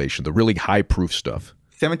distillation, the really high proof stuff.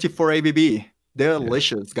 74 ABV. They're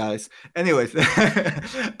delicious, guys. Anyways,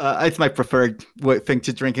 it's my preferred thing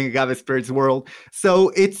to drink in agave spirits world. So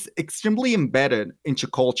it's extremely embedded into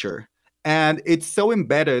culture. And it's so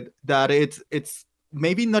embedded that it's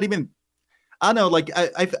maybe not even, I don't know, like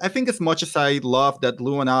I think as much as I love that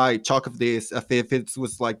Lou and I talk of this, as if it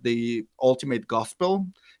was like the ultimate gospel,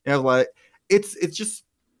 like it's just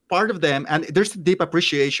part of them. And there's a deep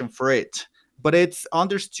appreciation for it, but it's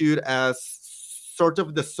understood as sort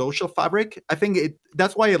of the social fabric. I think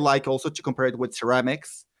that's why I like also to compare it with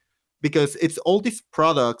ceramics, because it's all these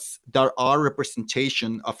products that are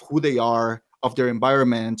representation of who they are, of their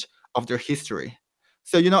environment, of their history.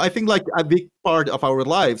 So, I think like a big part of our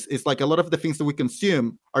lives is like a lot of the things that we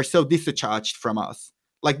consume are so disattached from us.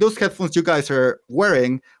 Like those headphones you guys are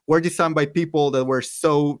wearing were designed by people that were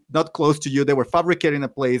so not close to you. They were fabricated in a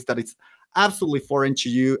place that is absolutely foreign to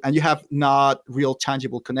you, and you have not real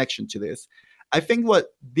tangible connection to this. I think what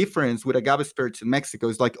difference with agave spirits in Mexico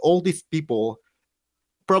is like all these people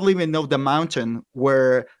probably even know the mountain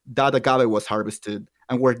where that agave was harvested.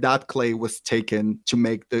 and where that clay was taken to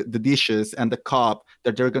make the dishes and the cup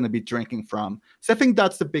that they're going to be drinking from. So I think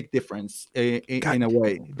that's the big difference in a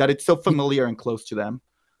way, that it's so familiar and close to them.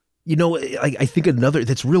 You know, I think another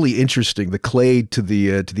that's really interesting, the clay to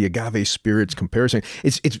the agave spirits comparison.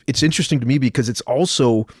 It's interesting to me because it's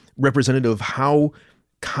also representative of how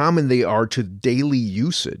common they are to daily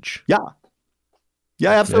usage. Yeah,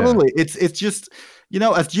 absolutely. Yeah. It's just, you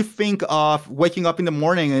know, as you think of waking up in the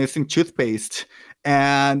morning and using toothpaste,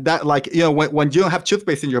 and that, like, you know, when you don't have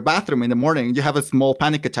toothpaste in your bathroom in the morning, you have a small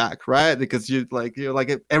panic attack, right? Because you're like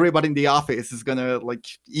everybody in the office is gonna like,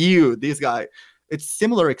 this guy. It's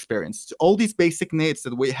similar experience. All these basic needs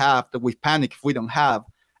that we have, that we panic if we don't have,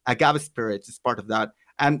 agave spirits is part of that.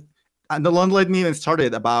 And the don't let me even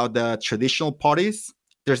started about the traditional parties.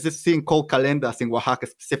 There's this thing called calendas in Oaxaca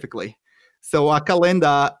specifically. So a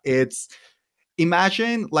calenda, it's,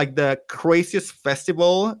 imagine like the craziest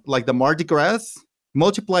festival, like the Mardi Gras,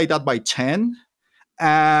 multiply that by 10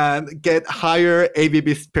 and get higher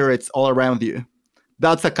ABV spirits all around you.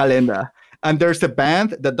 That's a calenda. And there's a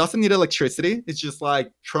band that doesn't need electricity. It's just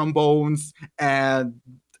like trombones and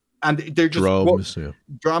they're just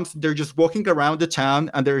drums. They're just walking around the town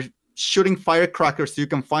and they're shooting firecrackers so you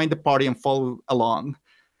can find the party and follow along.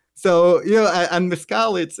 So, you know, and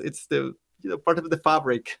mezcal, it's the, you know, part of the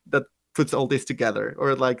fabric that puts all this together,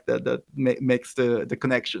 or like that makes the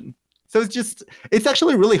connection. So it's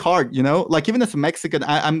actually really hard, you know, like even as a Mexican,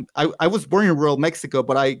 I was born in rural Mexico,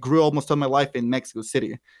 but I grew almost all my life in Mexico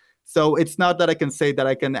City. So it's not that I can say that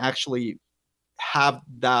I can actually have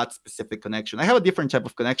that specific connection. I have a different type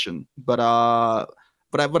of connection, but I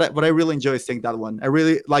really enjoy seeing that one.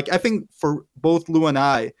 I think for both Lou and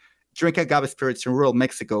I, drinking agave spirits in rural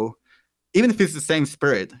Mexico, even if it's the same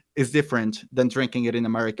spirit, is different than drinking it in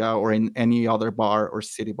America or in any other bar or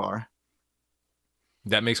city bar.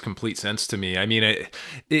 That makes complete sense to me. I mean,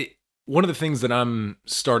 one of the things that I'm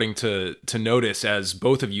starting to notice as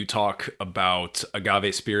both of you talk about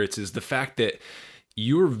agave spirits is the fact that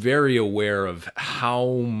you're very aware of how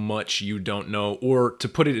much you don't know, or to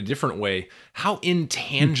put it a different way, how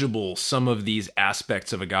intangible some of these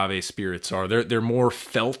aspects of agave spirits are. They're more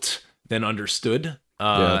felt than understood.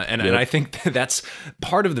 And I think that's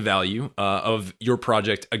part of the value of your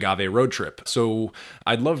project, Agave Road Trip. So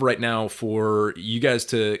I'd love right now for you guys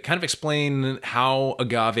to kind of explain how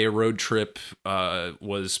Agave Road Trip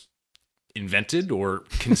was invented or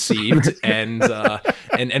conceived, and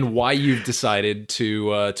why you've decided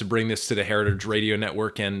to bring this to the Heritage Radio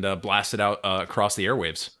Network and blast it out across the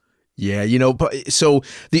airwaves. Yeah, you know, so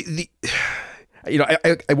the you know,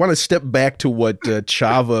 I want to step back to what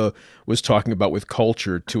Chava was talking about with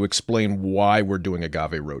culture to explain why we're doing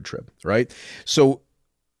Agave Road Trip, right? So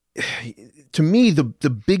to me, the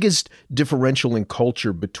biggest differential in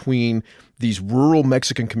culture between these rural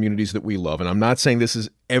Mexican communities that we love, and I'm not saying this is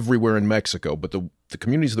everywhere in Mexico, but the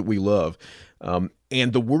communities that we love, and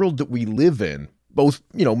the world that we live in, both,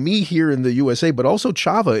 you know, me here in the USA, but also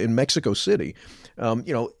Chava in Mexico City,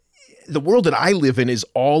 you know, the world that I live in is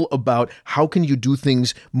all about how can you do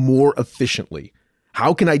things more efficiently?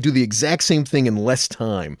 How can I do the exact same thing in less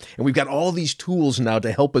time? And we've got all these tools now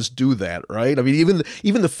to help us do that, right? I mean,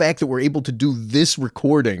 even the fact that we're able to do this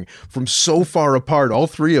recording from so far apart, all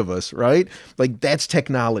three of us, right? Like, that's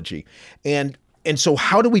technology. And so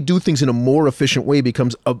how do we do things in a more efficient way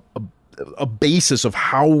becomes a basis of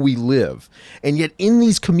how we live. And yet in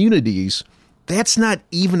these communities, that's not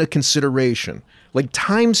even a consideration. Like,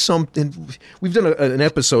 time, something, we've done an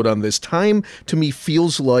episode on this. Time, to me,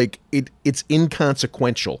 feels like it's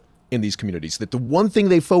inconsequential in these communities, that the one thing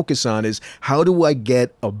they focus on is, how do I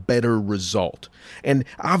get a better result? And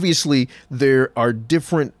obviously, there are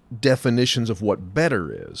different definitions of what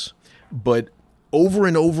better is. But over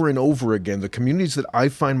and over and over again, the communities that I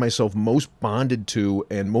find myself most bonded to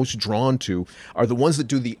and most drawn to are the ones that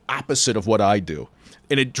do the opposite of what I do.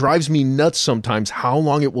 And it drives me nuts sometimes how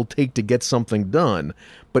long it will take to get something done.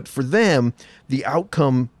 But for them, the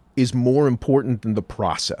outcome is more important than the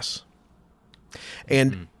process.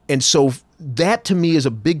 And so that, to me, is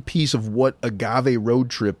a big piece of what Agave Road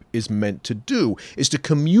Trip is meant to do, is to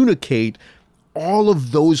communicate all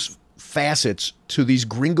of those facets to these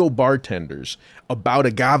gringo bartenders about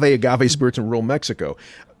agave spirits in rural Mexico,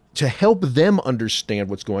 to help them understand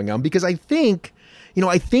what's going on. Because I think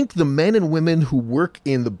the men and women who work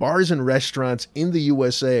in the bars and restaurants in the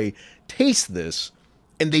USA taste this,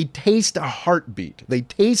 and they taste a heartbeat. They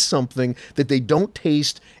taste something that they don't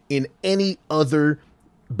taste in any other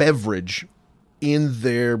beverage in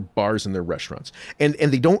their bars and their restaurants. And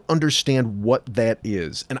they don't understand what that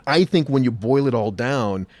is. And I think when you boil it all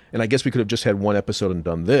down, and I guess we could have just had one episode and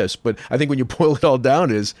done this, but I think when you boil it all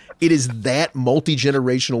down it is that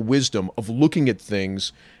multi-generational wisdom of looking at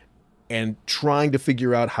things and trying to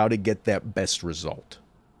figure out how to get that best result.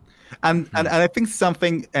 And I think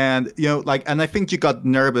something, and I think you got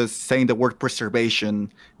nervous saying the word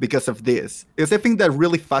preservation because of this. Is I think that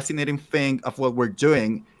really fascinating thing of what we're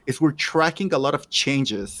doing is we're tracking a lot of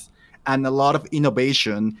changes and a lot of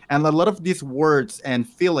innovation and a lot of these words and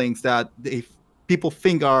feelings that people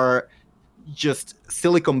think are just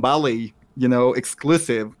Silicon Valley,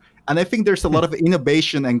 exclusive. And I think there's a lot of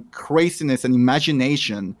innovation and craziness and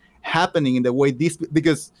imagination happening in the way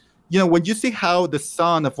because when you see how the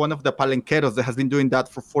son of one of the palenqueros that has been doing that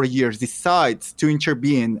for 4 years decides to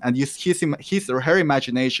intervene and use his or her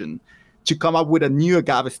imagination to come up with a new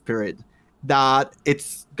agave spirit, that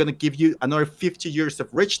it's going to give you another 50 years of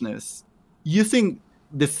richness using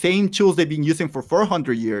the same tools they've been using for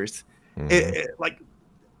 400 years.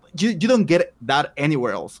 You don't get that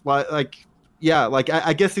anywhere else.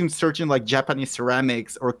 I guess in certain Japanese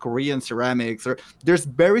ceramics or Korean ceramics, there's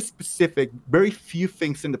very specific, very few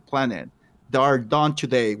things in the planet that are done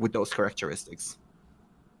today with those characteristics.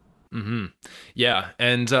 Mm-hmm. Yeah.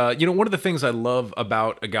 And, one of the things I love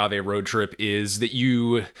about Agave Road Trip is that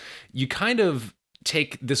you kind of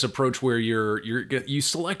take this approach where you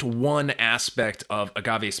select one aspect of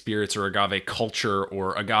agave spirits or agave culture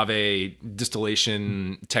or agave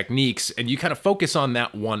distillation techniques, and you kind of focus on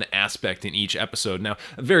that one aspect in each episode. Now,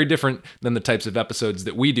 very different than the types of episodes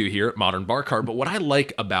that we do here at Modern Bar Cart, but what I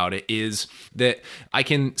like about it is that I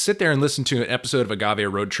can sit there and listen to an episode of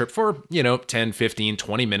Agave Road Trip for, 10, 15,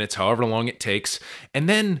 20 minutes, however long it takes, and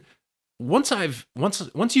then once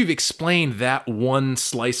you've explained that one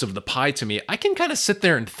slice of the pie to me, I can kind of sit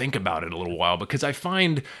there and think about it a little while, because I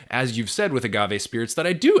find, as you've said with agave spirits, that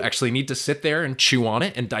I do actually need to sit there and chew on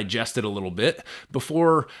it and digest it a little bit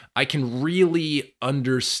before I can really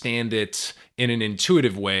understand it in an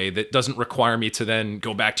intuitive way that doesn't require me to then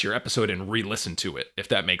go back to your episode and re-listen to it, if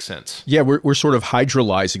that makes sense. Yeah, we're sort of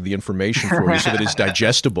hydrolyzing the information for you so that it's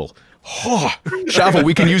digestible. Oh, Shava,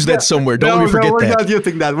 we can use that somewhere. Don't forget that. No, we're not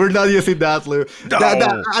using that. We're not using that, Lou. No.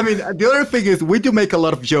 The other thing is we do make a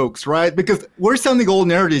lot of jokes, right? Because we're sounding all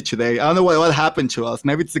nerdy today. I don't know what happened to us.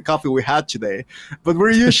 Maybe it's the coffee we had today. But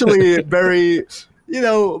we're usually very...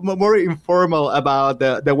 more informal about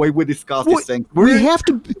the way we discuss these things. We have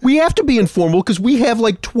to be informal because we have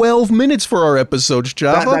 12 minutes for our episodes,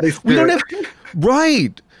 Java. That is true. We don't have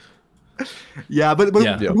right. Yeah, but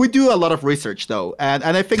we do a lot of research though, and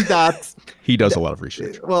I think that he does a lot of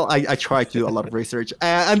research. Well, I try to do a lot of research,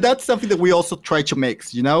 and that's something that we also try to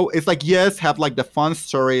mix. It's have the fun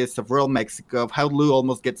stories of rural Mexico, of how Lou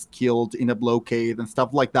almost gets killed in a blockade and stuff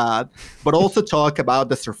like that, but also talk about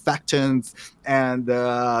the surfactants and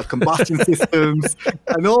combustion systems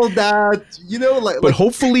and all that. But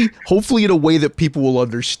hopefully in a way that people will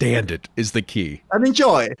understand it is the key and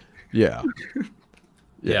enjoy. Yeah.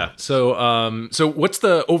 Yeah. So what's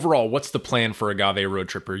the plan for Agave Road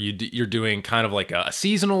Trip? You're doing kind of like a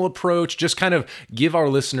seasonal approach? Just kind of give our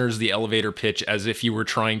listeners the elevator pitch as if you were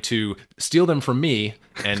trying to steal them from me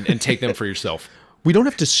and take them for yourself. We don't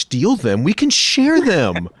have to steal them. We can share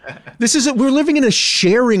them. We're living in a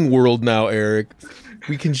sharing world now, Eric.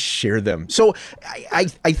 We can share them. So I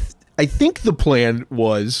think the plan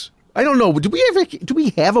was, I don't know, do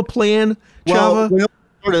we have a plan, Chava? Well,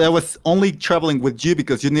 I was only traveling with you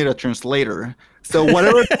because you need a translator. So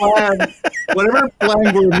whatever plan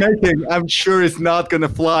we're making, I'm sure is not going to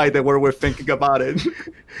fly the way we're thinking about it.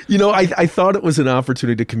 I thought it was an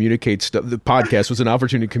opportunity to communicate stuff. The podcast was an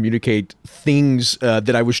opportunity to communicate things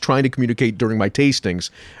that I was trying to communicate during my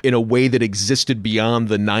tastings in a way that existed beyond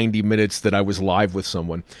the 90 minutes that I was live with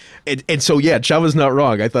someone. And so, yeah, Chava's not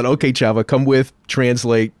wrong. I thought, okay, Chava, come with,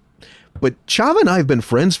 translate. But Chava and I have been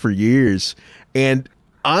friends for years. And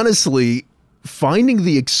honestly, finding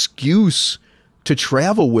the excuse to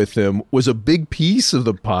travel with him was a big piece of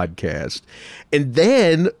the podcast. And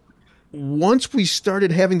then once we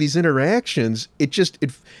started having these interactions, there's a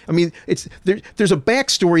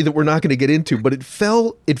backstory that we're not going to get into, but it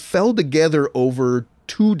fell together over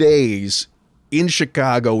 2 days in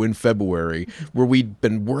Chicago in February, where we'd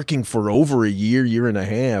been working for over a year and a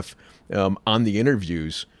half on the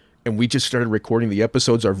interviews. And we just started recording the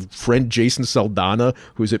episodes. Our friend Jason Saldana,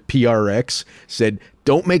 who's at PRX, said,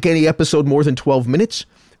 "Don't make any episode more than 12 minutes."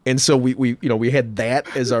 And so we had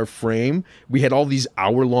that as our frame. We had all these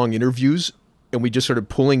hour-long interviews and we just started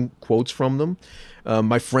pulling quotes from them.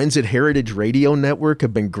 My friends at Heritage Radio Network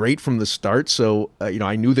have been great from the start. So,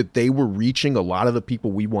 I knew that they were reaching a lot of the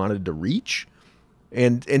people we wanted to reach.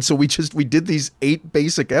 And so we did these 8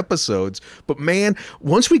 basic episodes. But man,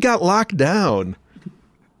 once we got locked down,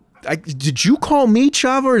 did you call me,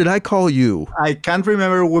 Chava, or did I call you? I can't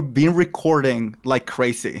remember. We've been recording like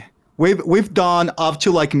crazy. We've done up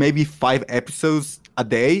to like maybe 5 episodes a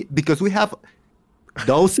day because we have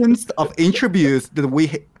dozens of interviews that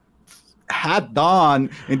we had done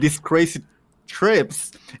in these crazy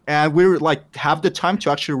trips, and we like have the time to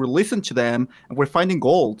actually listen to them, and we're finding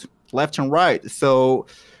gold left and right. So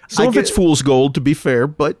some of it's fool's gold, to be fair,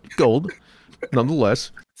 but gold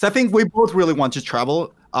nonetheless. So I think we both really want to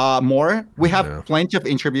travel more. We have plenty of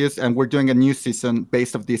interviews, and we're doing a new season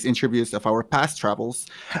based off these interviews of our past travels.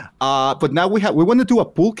 But now we want to do a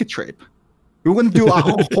pulque trip. We want to do a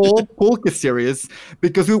whole pulque series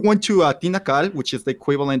because we went to Tinacal, which is the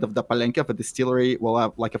equivalent of the Palenque of a distillery,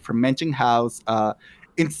 like a fermenting house.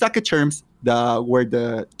 In sake terms, where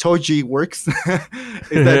the toji works is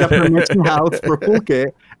the fermenting house for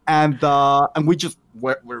pulque, and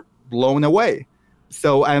we're blown away.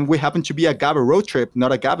 So, and we happen to be a Agave road trip,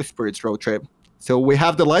 not a Agave Spirits road trip. So we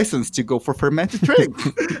have the license to go for fermented drinks.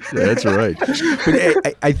 That's right.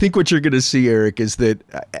 But I think what you're going to see, Eric, is that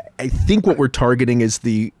I think what we're targeting is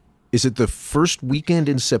it the first weekend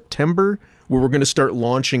in September where we're going to start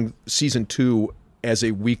launching season 2 as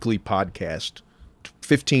a weekly podcast,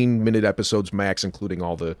 15-minute episodes max, including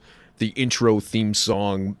all the intro, theme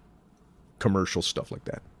song, commercial stuff like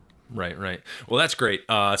that. Right. Well, that's great.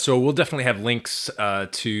 So we'll definitely have links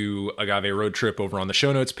to Agave Road Trip over on the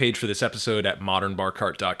show notes page for this episode at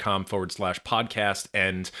modernbarcart.com/podcast.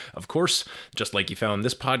 And of course, just like you found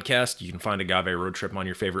this podcast, you can find Agave Road Trip on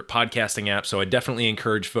your favorite podcasting app. So I definitely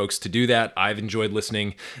encourage folks to do that. I've enjoyed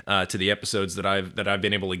listening to the episodes that I've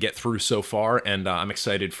been able to get through so far, and I'm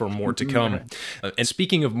excited for more to come. And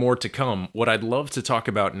speaking of more to come, what I'd love to talk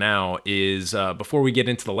about now is before we get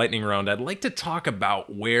into the lightning round, I'd like to talk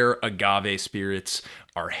about where agave spirits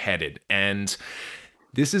are headed. And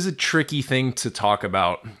this is a tricky thing to talk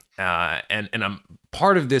about. And I'm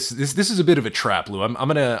part of this is a bit of a trap, Lou. I'm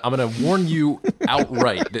gonna warn you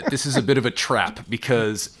outright that this is a bit of a trap,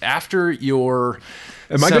 because after your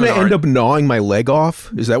Am I going to end up gnawing my leg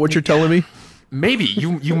off? Is that what you're telling me? Maybe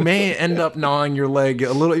you may end up gnawing your leg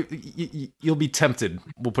a little. You'll be tempted.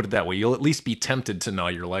 We'll put it that way. You'll at least be tempted to gnaw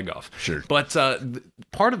your leg off. Sure. But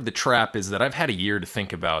part of the trap is that I've had a year to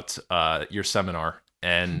think about your seminar,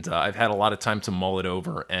 and I've had a lot of time to mull it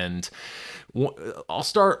over. And I'll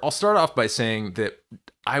start off by saying that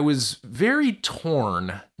I was very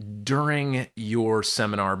torn during your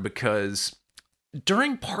seminar, because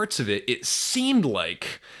during parts of it, it seemed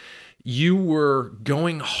like you were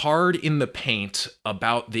going hard in the paint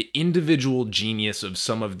about the individual genius of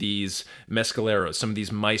some of these mezcaleros, some of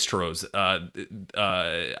these maestros.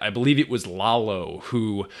 I believe it was Lalo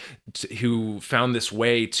who found this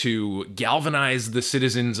way to galvanize the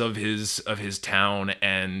citizens of his town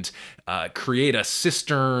and create a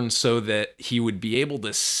cistern so that he would be able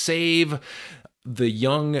to save the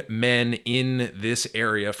young men in this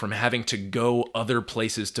area from having to go other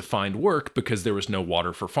places to find work because there was no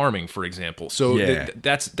water for farming, for example. So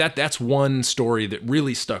that's one story that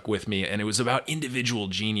really stuck with me, and it was about individual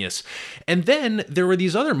genius. And then there were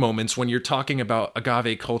these other moments when you're talking about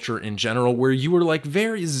agave culture in general where you were like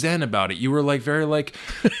very zen about it. You were like very like,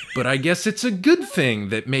 but I guess it's a good thing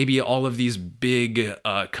that maybe all of these big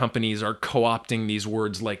companies are co-opting these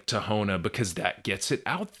words like Tahona, because that gets it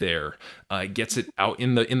out there. Gets it out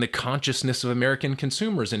in the consciousness of American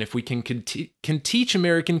consumers, and if we can teach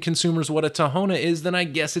American consumers what a Tahona is, then I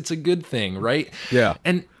guess it's a good thing, right? Yeah.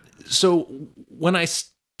 And so when I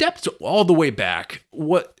stepped all the way back,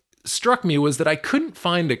 what struck me was that I couldn't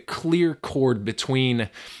find a clear chord between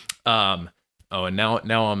and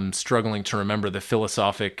now I'm struggling to remember the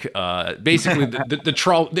philosophic. Basically, the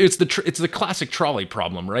trolley. It's the classic trolley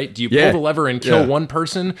problem, right? Do you pull the lever and kill one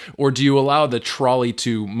person, or do you allow the trolley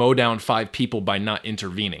to mow down 5 people by not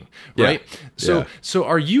intervening, right? So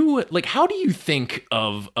are you like? How do you think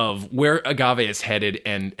of where agave is headed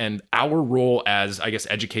and our role as, I guess,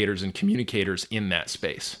 educators and communicators in that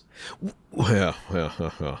space? Well,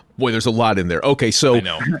 boy, there's a lot in there. Okay, so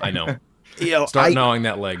I know. Start gnawing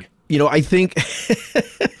that leg. I think,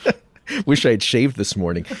 wish I had shaved this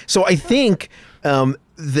morning. So I think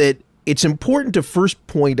that it's important to first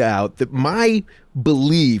point out that my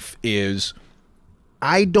belief is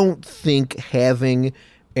I don't think having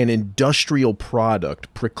an industrial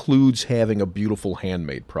product precludes having a beautiful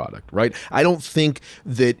handmade product, right? I don't think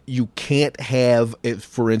that you can't have,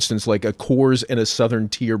 for instance, like a Coors and a Southern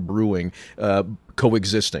Tier Brewing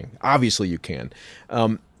coexisting. Obviously you can.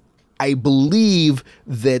 I believe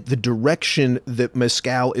that the direction that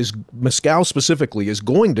mezcal specifically is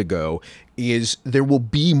going to go is there will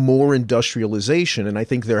be more industrialization, and I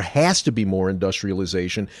think there has to be more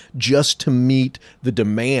industrialization just to meet the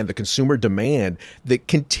demand, the consumer demand that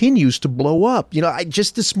continues to blow up. You know,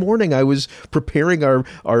 just this morning I was preparing our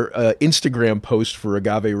Instagram post for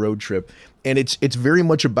Agave Road Trip, and it's very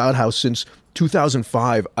much about how since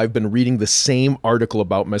 2005 I've been reading the same article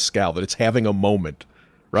about mezcal, that it's having a moment.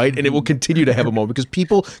 Right? And it will continue to have a moment because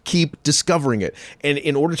people keep discovering it. And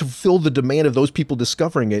in order to fulfill the demand of those people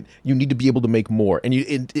discovering it, you need to be able to make more. And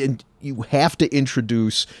you have to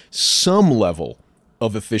introduce some level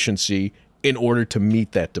of efficiency in order to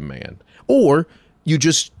meet that demand. Or you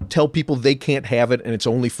just tell people they can't have it and it's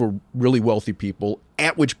only for really wealthy people,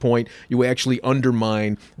 at which point you actually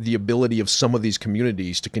undermine the ability of some of these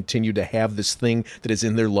communities to continue to have this thing that is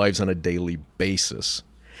in their lives on a daily basis.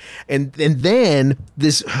 And then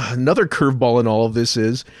this another curveball in all of this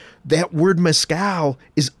is that word mezcal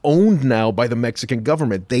is owned now by the Mexican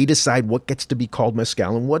government. They decide what gets to be called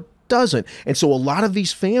mezcal and what doesn't. And so a lot of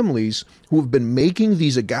these families who have been making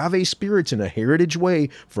these agave spirits in a heritage way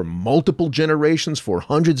for multiple generations, for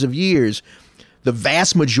hundreds of years, the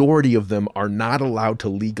vast majority of them are not allowed to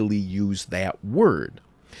legally use that word.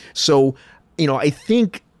 So, you know, I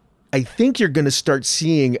think you're going to start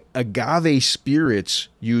seeing agave spirits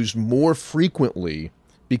used more frequently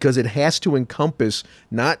because it has to encompass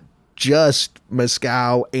not just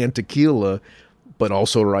mezcal and tequila, but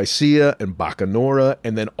also raicilla and bacanora,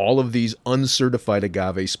 and then all of these uncertified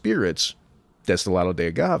agave spirits, destilado de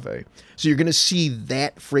agave. So you're going to see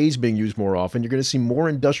that phrase being used more often. You're going to see more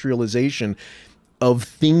industrialization of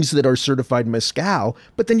things that are certified mezcal,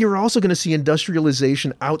 but then you're also going to see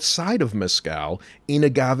industrialization outside of mezcal in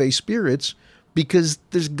agave spirits because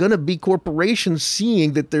there's going to be corporations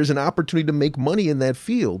seeing that there's an opportunity to make money in that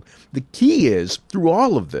field. The key is, through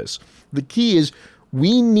all of this,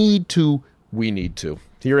 we need to.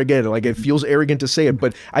 Here again, like it feels arrogant to say it,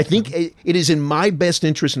 but I think it is in my best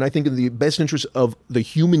interest, and I think in the best interest of the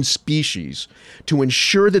human species, to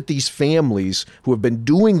ensure that these families who have been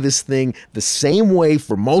doing this thing the same way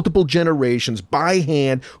for multiple generations by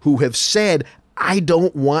hand, who have said, I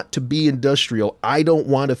don't want to be industrial. I don't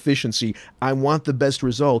want efficiency. I want the best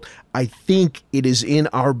result. I think it is in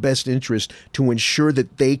our best interest to ensure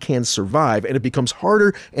that they can survive. And it becomes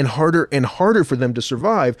harder and harder and harder for them to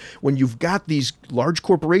survive when you've got these large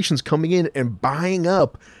corporations coming in and buying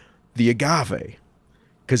up the agave.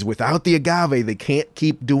 Because without the agave, they can't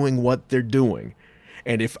keep doing what they're doing.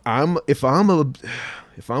 And if I'm a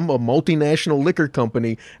multinational liquor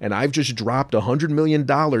company and I've just dropped $100 million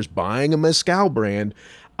buying a mezcal brand,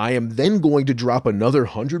 I am then going to drop another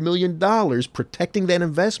 $100 million protecting that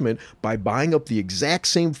investment by buying up the exact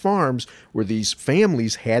same farms where these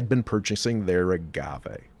families had been purchasing their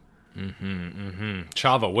agave.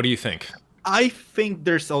 Chava, what do you think? I think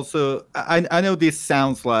there's also, I know this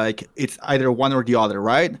sounds like it's either one or the other,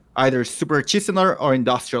 right? Either super artisanal or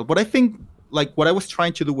industrial. But I think like what I was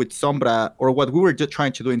trying to do with Sombra, or what we were just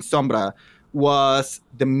trying to do in Sombra, was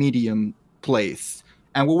the medium place.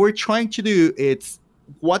 And what we're trying to do is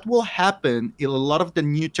what will happen if a lot of the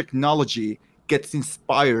new technology gets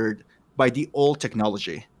inspired by the old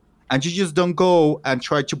technology. And you just don't go and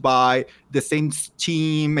try to buy the same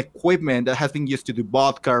steam equipment that has been used to do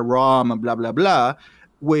vodka, rum, and blah, blah, blah,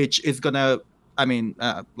 which is going to,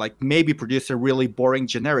 like maybe produce a really boring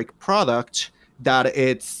generic product that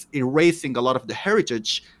it's erasing a lot of the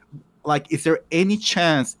heritage. Like, is there any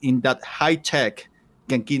chance in that high tech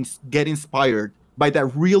can get inspired by the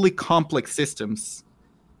really complex systems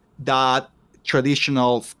that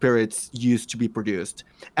traditional spirits used to be produced?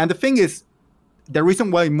 And the thing is, the reason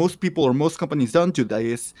why most people or most companies don't do that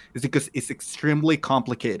is because it's extremely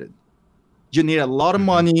complicated. You need a lot of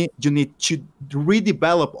money. You need to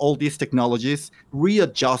redevelop all these technologies,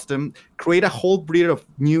 readjust them, create a whole breed of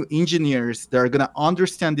new engineers that are going to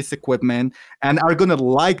understand this equipment and are going to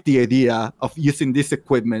like the idea of using this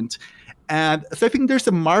equipment. And so I think there's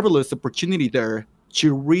a marvelous opportunity there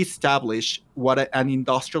to reestablish what an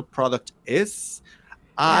industrial product is.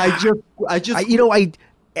 I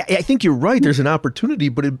think you're right. There's an opportunity,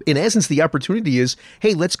 but in essence, the opportunity is,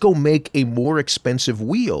 hey, let's go make a more expensive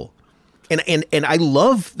wheel. And I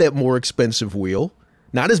love that more expensive wheel,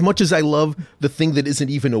 not as much as I love the thing that isn't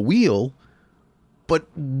even a wheel, but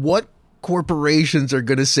what corporations are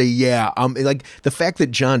going to say, yeah, like the fact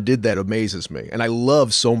that John did that amazes me. And I love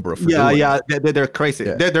Sombra for doing it. They're crazy.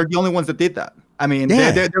 Yeah. They're the only ones that did that. I mean,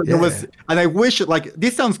 there was, and I wish, like,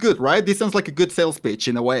 this sounds good, right? This sounds like a good sales pitch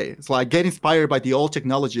in a way. It's like get inspired by the old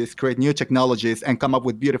technologies, create new technologies, and come up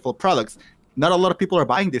with beautiful products. Not a lot of people are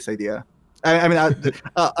buying this idea.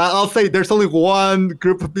 I'll say there's only one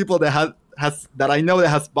group of people that that I know that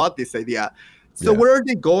has bought this idea. So where are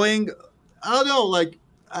they going? I don't know. Like,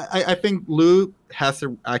 I think Lou has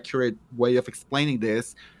an accurate way of explaining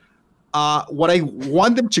this. What I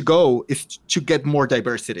want them to go is to get more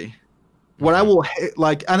diversity. What I will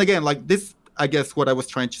like, and again, like this, I guess what I was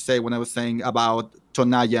trying to say when I was saying about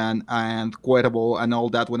Tonayan and Cuervo and all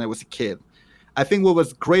that when I was a kid. I think what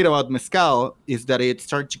was great about Mezcal is that it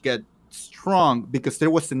started to get strong because there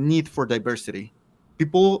was a need for diversity.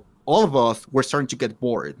 People, all of us, were starting to get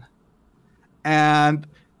bored. And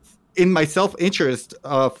in my self-interest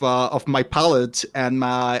of my palate and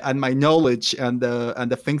my knowledge and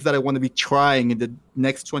the things that I want to be trying in the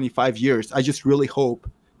next 25 years, I just really hope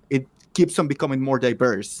it keeps on becoming more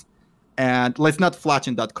diverse. And let's not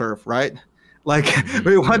flatten that curve, right? Like,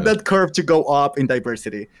 we want that curve to go up in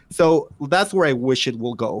diversity. So that's where I wish it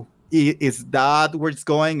will go. Is that where it's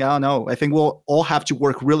going? I don't know. I think we'll all have to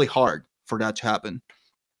work really hard for that to happen.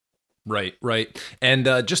 Right. And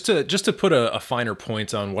just to put a finer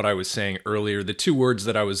point on what I was saying earlier, the two words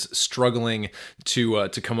that I was struggling to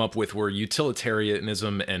come up with were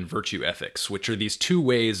utilitarianism and virtue ethics, which are these two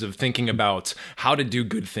ways of thinking about how to do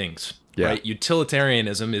good things. Yeah. Right?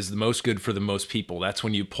 Utilitarianism is the most good for the most people. That's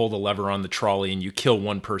when you pull the lever on the trolley and you kill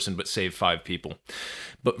one person but save 5 people.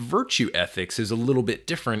 But virtue ethics is a little bit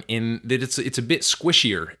different in that it's a bit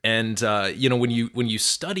squishier. And when you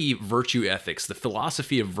study virtue ethics, the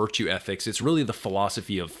philosophy of virtue ethics, it's really the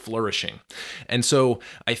philosophy of flourishing. And so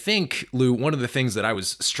I think, Lou, one of the things that I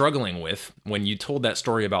was struggling with when you told that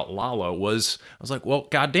story about Lalo was, I was like, well,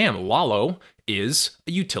 goddamn, Lalo is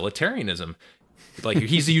a utilitarianism. Like,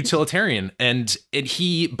 he's a utilitarian, and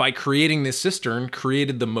he, by creating this cistern,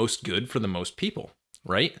 created the most good for the most people,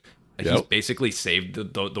 right? Yep. He's basically saved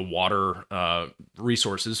the water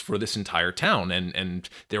resources for this entire town, and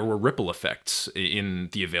there were ripple effects in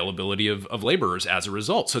the availability of laborers as a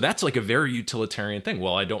result. So that's like a very utilitarian thing.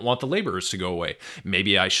 Well, I don't want the laborers to go away.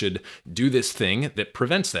 Maybe I should do this thing that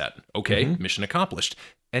prevents that. Okay, mission accomplished.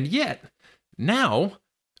 And yet, now,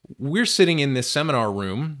 we're sitting in this seminar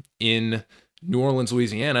room in New Orleans,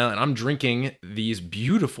 Louisiana, and I'm drinking these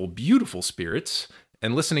beautiful, beautiful spirits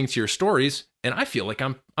and listening to your stories, and I feel like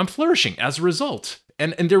I'm flourishing as a result.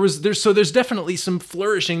 And there's definitely some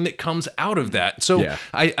flourishing that comes out of that. So yeah.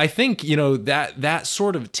 I think, that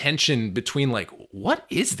sort of tension between, like, what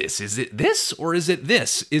is this? Is it this or is it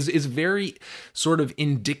this? Is very sort of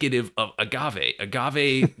indicative of agave.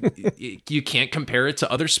 Agave, you can't compare it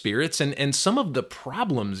to other spirits, and some of the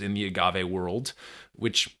problems in the agave world,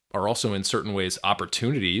 which are also in certain ways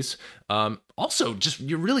opportunities. Also, just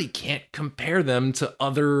you really can't compare them to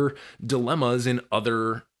other dilemmas in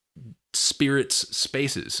other spirits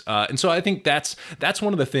spaces. And so I think that's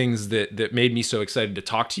one of the things that made me so excited to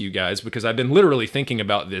talk to you guys, because I've been literally thinking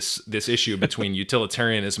about this issue between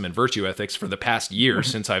utilitarianism and virtue ethics for the past year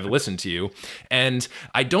since I've listened to you. And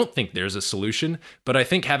I don't think there's a solution, but I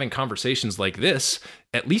think having conversations like this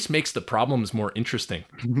at least makes the problems more interesting.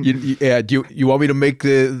 Do you want me to make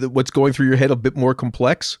the what's going through your head a bit more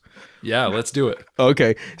complex? Yeah, let's do it.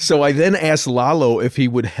 Okay. So I then asked Lalo if he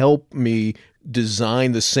would help me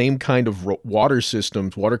design the same kind of water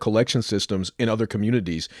collection systems in other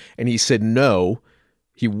communities. And he said, no,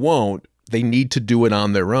 he won't. They need to do it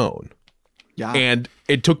on their own. Yeah. And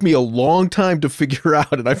it took me a long time to figure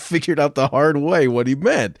out, and I figured out the hard way what he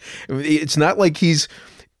meant. It's not like he's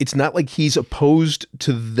opposed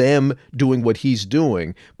to them doing what he's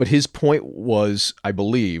doing, but his point was, I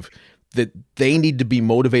believe, that they need to be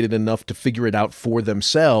motivated enough to figure it out for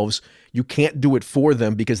themselves. You can't do it for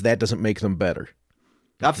them because that doesn't make them better.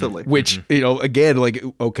 Absolutely. Which, again, like,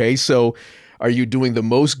 okay, so are you doing the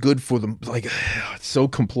most good for them? Like, it's so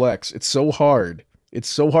complex. It's so hard.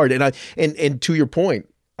 And to your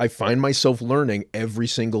point, I find myself learning every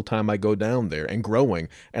single time I go down there and growing.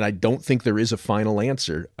 And I don't think there is a final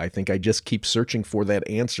answer. I think I just keep searching for that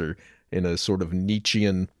answer in a sort of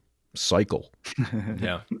Nietzschean cycle.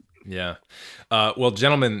 Yeah. Well,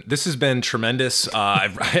 gentlemen, this has been tremendous.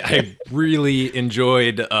 I really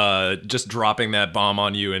enjoyed just dropping that bomb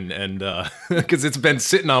on you, and because it's been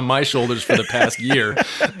sitting on my shoulders for the past year.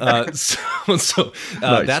 So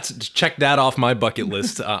nice. That's check that off my bucket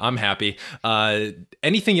list. I'm happy.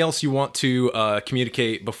 Anything else you want to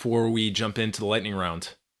communicate before we jump into the lightning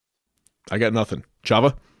round? I got nothing.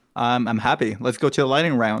 Chava? I'm happy. Let's go to the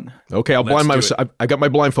lightning round. Okay, I got my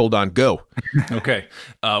blindfold on. Go. Okay.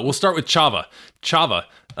 We'll start with Chava. Chava,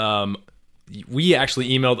 we actually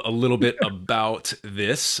emailed a little bit about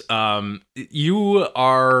this. You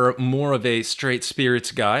are more of a straight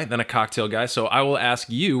spirits guy than a cocktail guy. So I will ask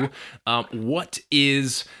you, what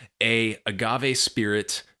is a agave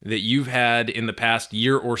spirit that you've had in the past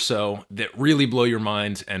year or so that really blow your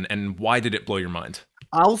mind, and why did it blow your mind?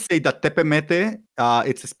 I'll say that tepemete,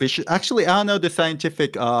 it's a species. Actually, I don't know the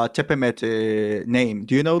scientific tepemete name.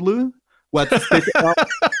 Do you know, Lou? What?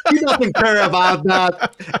 He doesn't care about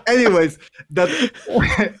that. Anyways, the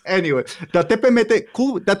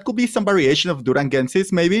tepemete that could be some variation of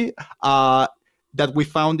Durangensis, maybe. That we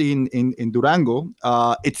found in Durango.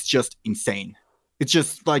 It's just insane. It's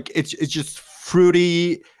just like it's just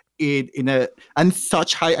fruity and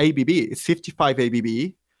such high ABV. It's 55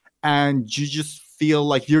 ABV, and you just feel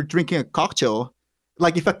like you're drinking a cocktail.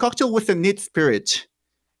 Like if a cocktail was a neat spirit,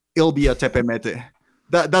 it'll be a tepemete.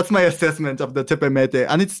 That's my assessment of the tepemete,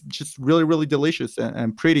 and it's just really, really delicious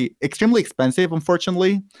and pretty. Extremely expensive,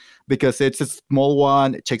 unfortunately, because it's a small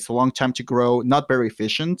one. It takes a long time to grow. Not very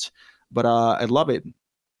efficient, but I love it.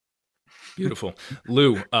 Beautiful.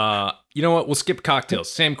 Lou, you know what? We'll skip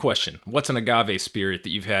cocktails. Same question. What's an agave spirit that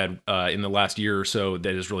you've had in the last year or so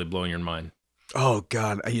that is really blowing your mind? Oh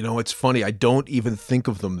God, it's funny. I don't even think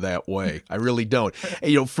of them that way. I really don't.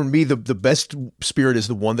 For me, the best spirit is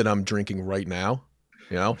the one that I'm drinking right now.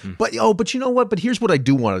 But you know what? But here's what I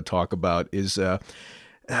do want to talk about is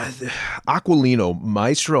Aquilino,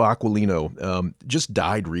 Maestro Aquilino, just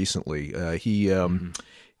died recently. He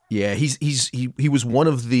was one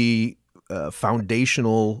of the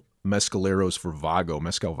foundational mezcaleros for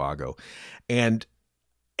Mezcal Vago, and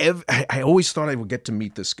I always thought I would get to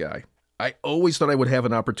meet this guy. I always thought I would have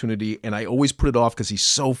an opportunity, and I always put it off because he's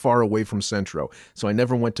so far away from Centro. So I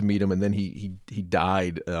never went to meet him, and then he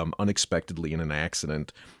died unexpectedly in an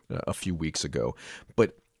accident a few weeks ago.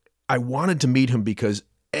 But I wanted to meet him because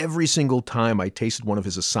every single time I tasted one of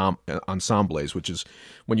his ensembles, which is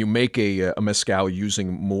when you make a mezcal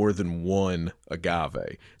using more than one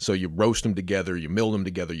agave. So you roast them together, you mill them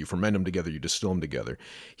together, you ferment them together, you distill them together.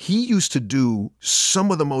 He used to do some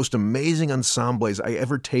of the most amazing ensembles I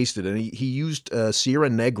ever tasted. And he used Sierra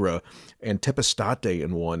Negra and Tepestate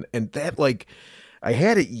in one. And that, I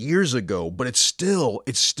had it years ago, but it still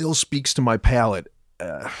speaks to my palate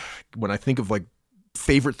when I think of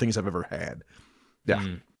favorite things I've ever had.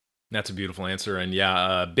 Yeah. That's a beautiful answer, and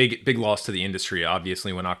big loss to the industry,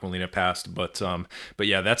 obviously, when Aquilina passed. But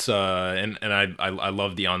yeah, that's and I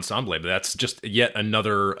love the ensemble, but that's just yet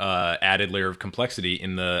another added layer of complexity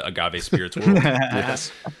in the agave spirits world.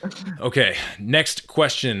 Yes. Okay, next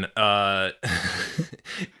question.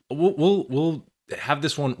 We'll have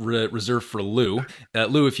this one reserved for Lou.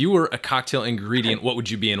 Lou, if you were a cocktail ingredient, what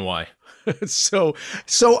would you be and why? So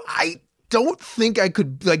I don't think I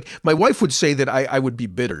could, my wife would say that I would be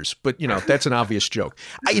bitters, but that's an obvious joke.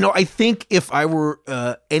 I think if I were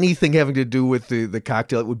anything having to do with the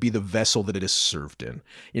cocktail, it would be the vessel that it is served in.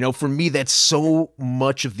 For me, that's so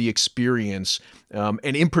much of the experience. And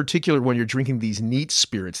in particular, when you're drinking these neat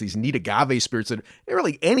spirits, these neat agave spirits, that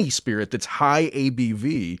really any spirit that's high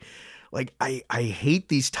ABV. I hate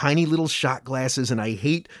these tiny little shot glasses, and I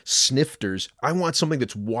hate snifters. I want something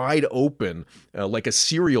that's wide open, like a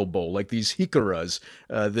cereal bowl, like these jicaras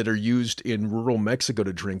that are used in rural Mexico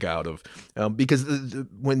to drink out of. Because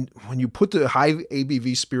when you put the high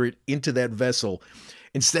ABV spirit into that vessel,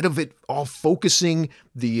 instead of it all focusing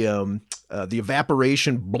the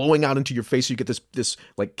evaporation, blowing out into your face, so you get this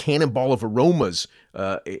cannonball of aromas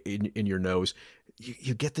in your nose.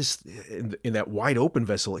 You get this in that wide open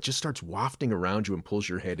vessel. It just starts wafting around you and pulls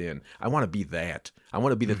your head in. I want to be that. I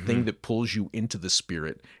want to be the thing that pulls you into the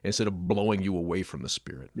spirit instead of blowing you away from the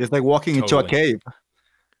spirit. It's like walking into a cave.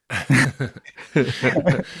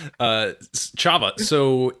 Chava,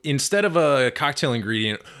 so instead of a cocktail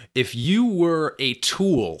ingredient, if you were a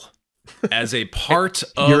tool as a part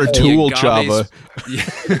of You're a tool, Chava.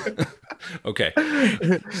 Okay.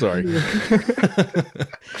 Sorry.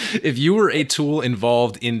 If you were a tool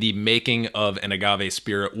involved in the making of an agave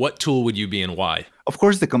spirit, what tool would you be and why? Of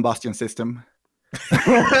course, the combustion system.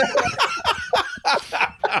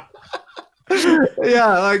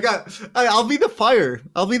 Yeah, I'll be the fire.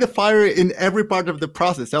 I'll be the fire in every part of the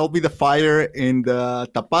process. I'll be the fire in the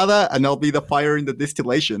tapada, and I'll be the fire in the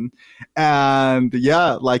distillation. And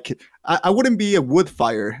yeah, I wouldn't be a wood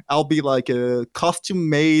fire. I'll be like a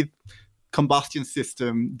custom-made combustion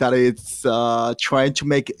system that is trying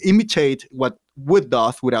to imitate what wood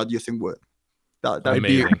does without using wood.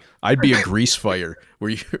 I'd be a grease fire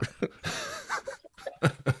where you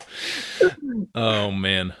Oh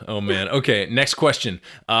man. Okay, next question.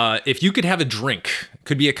 If you could have a drink,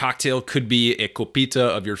 could be a cocktail, could be a copita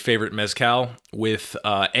of your favorite mezcal with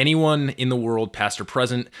anyone in the world, past or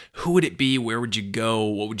present, who would it be? Where would you go?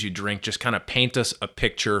 What would you drink? Just kind of paint us a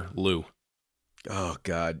picture, Lou. Oh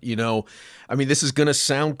God, I mean, this is gonna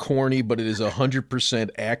sound corny, but it is 100%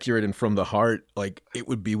 accurate and from the heart. Like, it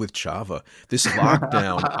would be with Chava. This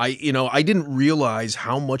lockdown, I didn't realize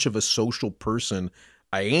how much of a social person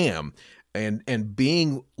I am, and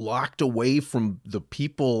being locked away from the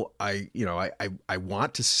people I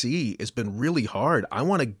want to see has been really hard. I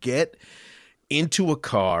want to get into a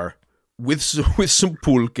car with some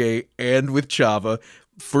pulque and with Chava.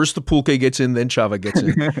 First the pulque gets in, then Chava gets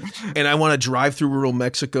in. And I want to drive through rural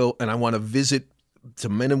Mexico, and I want to visit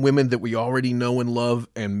some men and women that we already know and love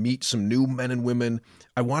and meet some new men and women.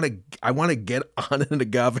 I want to get on an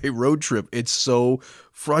agave road trip. It's so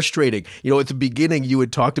frustrating. At the beginning you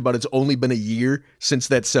had talked about it's only been a year since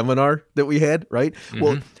that seminar that we had, right? Mm-hmm.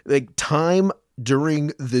 Well, like, time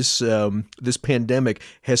during this pandemic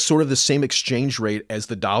has sort of the same exchange rate as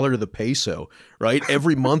the dollar to the peso, right?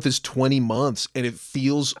 Every month is 20 months, and it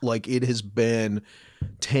feels like it has been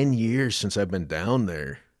 10 years since I've been down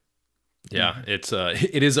there. Yeah,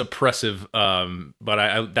 it is oppressive,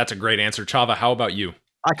 but that's a great answer. Chava, how about you?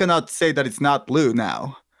 I cannot say that it's not Lou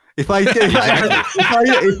now. If I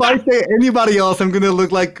say anybody else, I'm gonna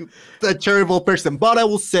look like a terrible person. But I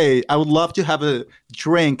will say I would love to have a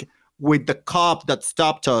drink with the cop that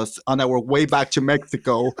stopped us on our way back to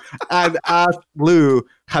Mexico and asked Lou,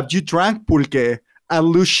 "Have you drank pulque?" And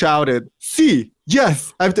Lou shouted, "Sí,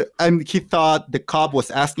 yes." And he thought the cop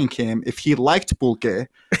was asking him if he liked pulque,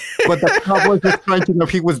 but the cop was just trying to know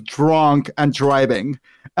if he was drunk and driving.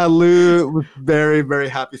 And Lou was very, very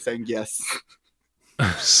happy saying yes.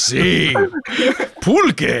 Sí,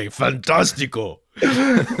 pulque, fantástico.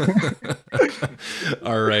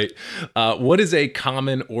 All right. What is a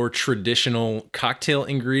common or traditional cocktail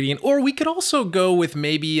ingredient? Or we could also go with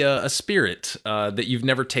maybe a spirit that you've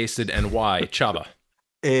never tasted, and why. Chava.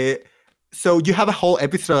 So you have a whole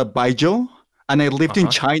episode of baijiu, and I lived in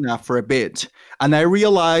China for a bit. And I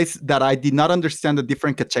realized that I did not understand the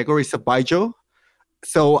different categories of baijiu.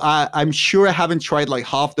 So I'm sure I haven't tried like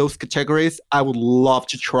half those categories. I would love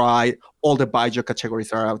to try all the baijiu categories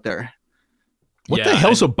that are out there. What the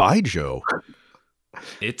hell's a baijiu?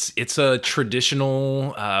 It's a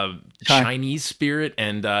traditional Chinese spirit,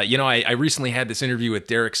 and I recently had this interview with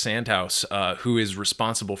Derek Sandhouse, who is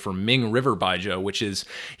responsible for Ming River Baijiu, which is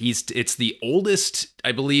it's the oldest,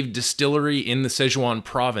 I believe, distillery in the Sichuan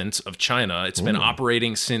province of China. It's been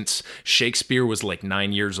operating since Shakespeare was like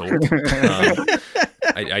 9 years old.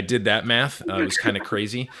 I did that math. It was kind of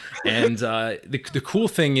crazy. And the cool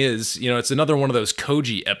thing is, it's another one of those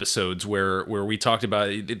Koji episodes where we talked about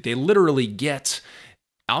it. They literally get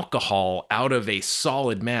alcohol out of a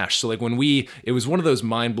solid mash. So like it was one of those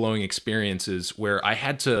mind-blowing experiences where I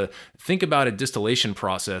had to think about a distillation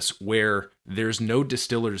process where there's no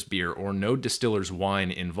distiller's beer or no distiller's wine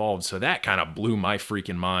involved. So that kind of blew my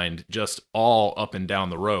freaking mind just all up and down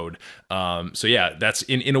the road. So yeah, that's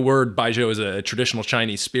in a word, baijiu is a traditional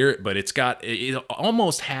Chinese spirit, but it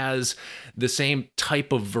almost has the same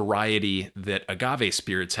type of variety that agave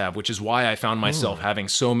spirits have, which is why I found myself having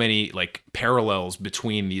so many like parallels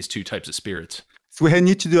between these two types of spirits. So we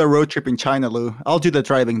need to do a road trip in China, Lou. I'll do the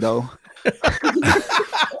driving though.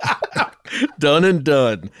 Done and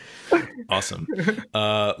done. Awesome.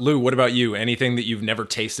 Lou, what about you? Anything that you've never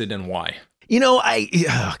tasted, and why?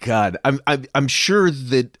 I'm sure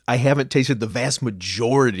that I haven't tasted the vast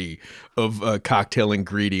majority of cocktail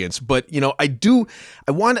ingredients, but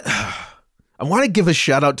I want to give a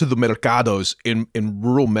shout out to the mercados in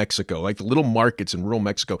rural Mexico, like the little markets in rural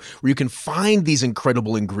Mexico, where you can find these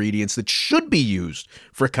incredible ingredients that should be used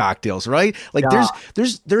for cocktails, right? Like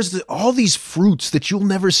there's all these fruits that you'll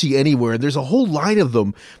never see anywhere, and there's a whole line of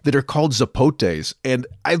them that are called zapotes, and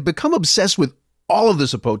I've become obsessed with all of the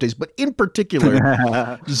zapotes, but in particular,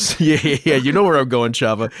 you know where I'm going,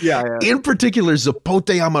 Chava. Yeah. In particular,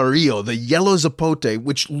 zapote amarillo, the yellow zapote,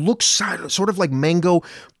 which looks sort of like mango,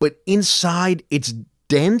 but inside it's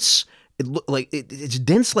dense. It's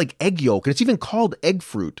dense like egg yolk, and it's even called egg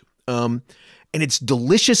fruit. And it's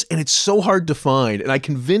delicious, and it's so hard to find. And I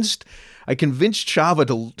convinced Chava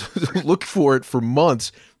to look for it for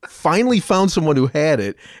months. Finally found someone who had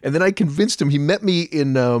it, and then I convinced him. He met me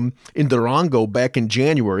in Durango back in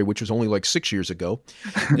January, which was only like 6 years ago.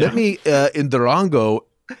 Met me in Durango,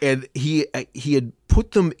 and he had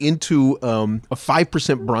put them into a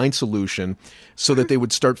 5% brine solution so that they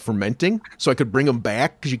would start fermenting. So I could bring them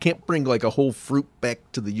back, because you can't bring like a whole fruit back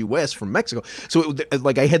to the U.S. from Mexico. So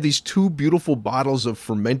like I had these 2 beautiful bottles of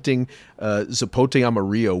fermenting Zapote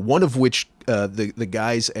Amarillo, one of which the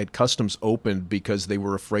guys at Customs opened because they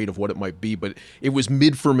were afraid of what it might be, but it was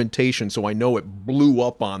mid-fermentation, so I know it blew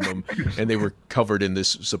up on them, and they were covered in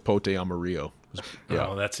this Zapote Amarillo. Yeah.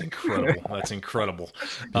 Oh, that's incredible. That's incredible.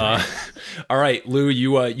 All right, Lou,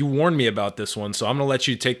 you warned me about this one, so I'm going to let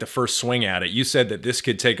you take the first swing at it. You said that this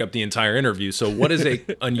could take up the entire interview. So what is a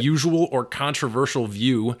unusual or controversial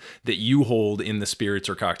view that you hold in the spirits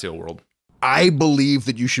or cocktail world? I believe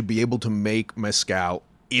that you should be able to make mezcal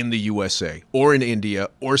in the USA or in India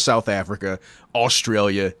or South Africa,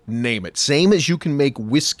 Australia, name it. Same as you can make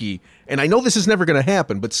whiskey. And I know this is never going to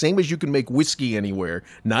happen, but same as you can make whiskey anywhere,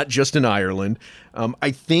 not just in Ireland.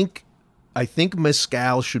 I think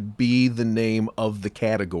mezcal should be the name of the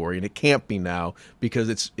category, and it can't be now because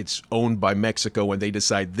it's owned by Mexico, and they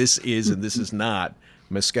decide this is and this is not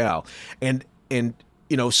mezcal. And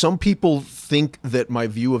you know, some people think that my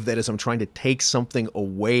view of that is I'm trying to take something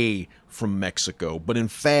away from Mexico. But in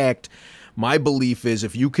fact, my belief is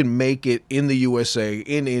if you can make it in the USA,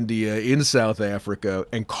 in India, in South Africa,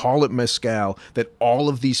 and call it mezcal, that all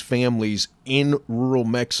of these families in rural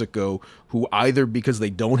Mexico who either because they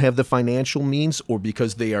don't have the financial means or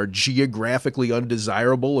because they are geographically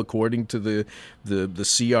undesirable according to the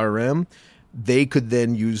CRM, they could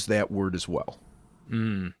then use that word as well.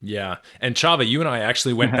 Yeah. And Chava, you and I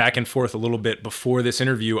actually went back and forth a little bit before this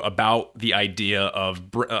interview about the idea of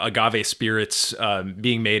agave spirits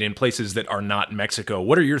being made in places that are not Mexico.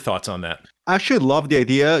 What are your thoughts on that? I actually love the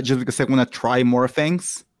idea just because I want to try more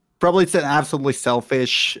things. Probably it's an absolutely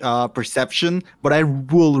selfish perception, but I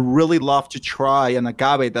will really love to try an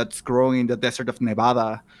agave that's growing in the desert of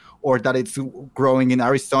Nevada, or that it's growing in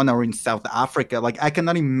Arizona or in South Africa. Like, I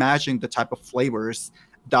cannot imagine the type of flavors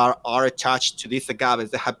that are attached to these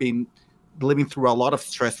agaves that have been living through a lot of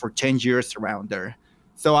stress for 10 years around there.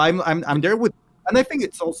 So I'm there with, and I think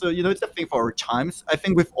it's also, you know, it's a thing for our times. I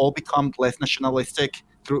think we've all become less nationalistic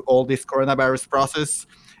through all this coronavirus process.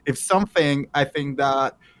 If something, I think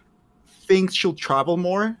that things should travel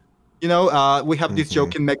more. You know, we have this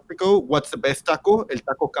joke in Mexico: what's the best taco? El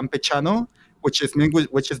taco campechano, which is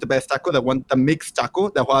the best taco, the mixed taco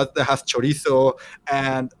that has chorizo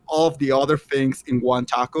and all of the other things in one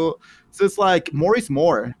taco. So it's like more is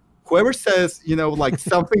more. Whoever says, you know, like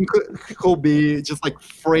something could be just like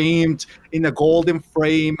framed in a golden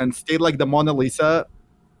frame and stay like the Mona Lisa.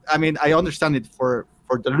 I mean, I understand it for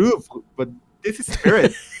the Louvre, but this is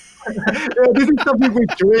spirit. This is something we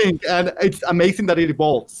drink, and it's amazing that it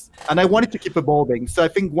evolves. And I want it to keep evolving. So I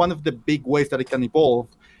think one of the big ways that it can evolve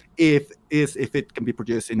if it can be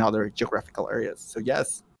produced in other geographical areas. So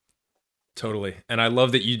yes. Totally. And I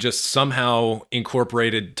love that you just somehow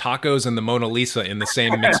incorporated tacos and the Mona Lisa in the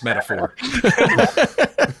same mixed metaphor.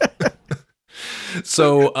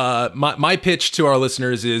 So my pitch to our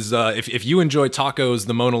listeners is if you enjoy tacos,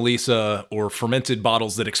 the Mona Lisa, or fermented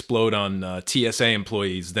bottles that explode on TSA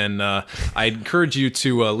employees, then I encourage you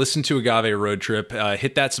to listen to Agave Road Trip.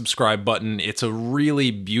 Hit that subscribe button. It's a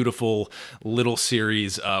really beautiful little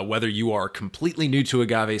series, whether you are completely new to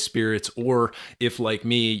agave spirits or if, like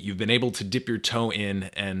me, you've been able to dip your toe in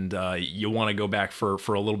and you want to go back for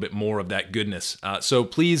a little bit more of that goodness. So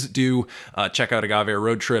please do check out Agave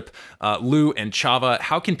Road Trip. Lou and Chava,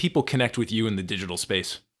 how can people connect with you in the digital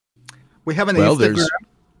space? We have an Instagram.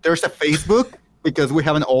 There's a Facebook because we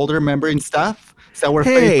have an older member in staff. So our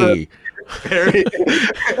Facebook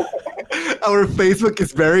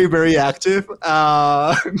is very, very active.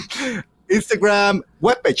 Instagram,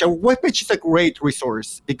 webpage. Our webpage is a great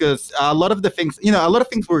resource because a lot of the things,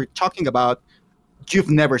 we're talking about, you've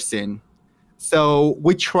never seen. So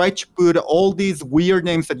we try to put all these weird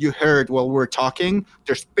names that you heard while we're talking.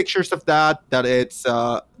 There's pictures of that it's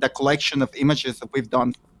the collection of images that we've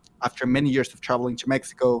done after many years of traveling to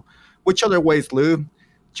Mexico. Which other ways, Lou?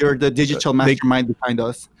 You're the digital mastermind behind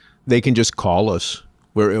us. They can just call us.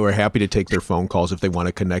 We're happy to take their phone calls if they want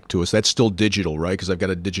to connect to us. That's still digital, right? Because I've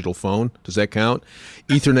got a digital phone. Does that count?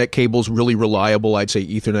 Ethernet cable's really reliable. I'd say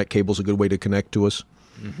Ethernet cable's a good way to connect to us.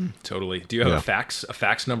 Mm-hmm, totally. Do you have a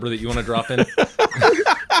fax number that you want to drop in?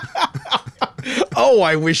 Oh,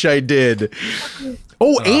 I wish I did.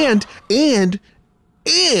 Oh, and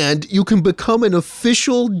you can become an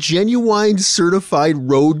official, genuine, certified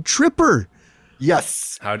road tripper.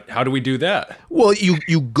 Yes. How do we do that? Well,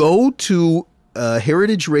 you go to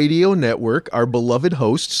Heritage Radio Network, our beloved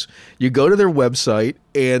hosts. You go to their website,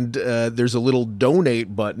 and there's a little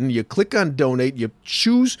donate button. You click on donate, you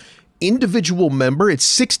choose individual member.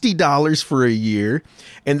 It's $60 for a year,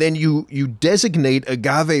 and then you designate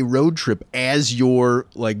Agave Road Trip as your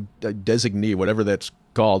designee, whatever that's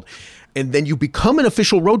called, and then you become an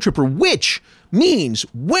official road tripper, which means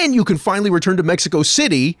when you can finally return to Mexico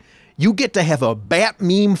City, you get to have a bat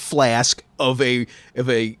meme flask of a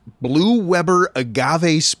Blue Weber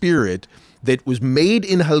Agave Spirit that was made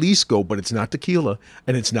in Jalisco, but it's not tequila,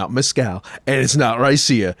 and it's not mezcal, and it's not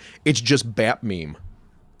raicilla. It's just bat meme.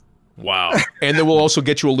 Wow. And then we'll also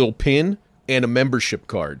get you a little pin and a membership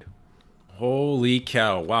card. Holy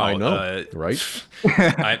cow. Wow. I know, right?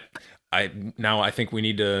 I think we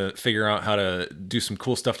need to figure out how to do some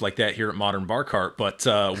cool stuff like that here at Modern Bar Cart. But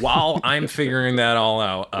while I'm figuring that all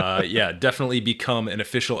out, definitely become an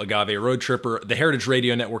official Agave Road Tripper. The Heritage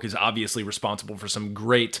Radio Network is obviously responsible for some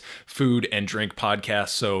great food and drink podcasts.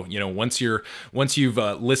 So, once you've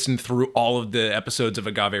listened through all of the episodes of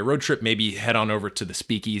Agave Road Trip, maybe head on over to the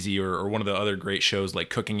Speakeasy or one of the other great shows like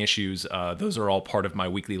Cooking Issues. Those are all part of my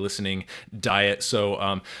weekly listening diet.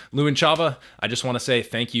 So, Lou and Chava, I just want to say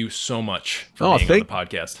thank you so much for being on the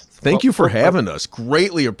podcast. Thank you for having us.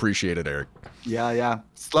 Greatly appreciate it, Eric. Yeah.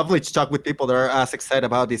 It's lovely to talk with people that are as excited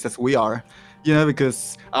about this as we are,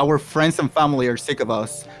 because our friends and family are sick of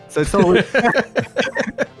us. So it's always,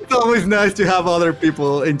 it's always nice to have other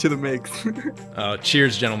people into the mix.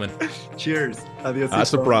 Cheers, gentlemen. Cheers. Adios.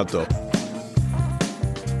 Hasta pronto.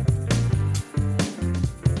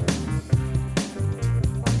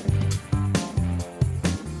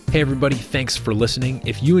 Hey everybody, thanks for listening.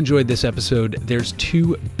 If you enjoyed this episode, there's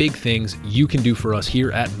two big things you can do for us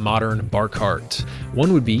here at Modern Bar Cart.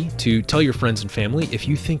 One would be to tell your friends and family if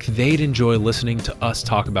you think they'd enjoy listening to us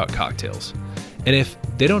talk about cocktails. And if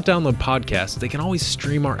they don't download podcasts, they can always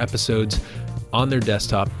stream our episodes on their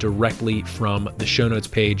desktop directly from the show notes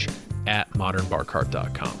page at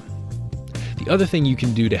modernbarcart.com. The other thing you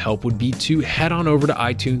can do to help would be to head on over to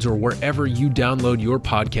iTunes or wherever you download your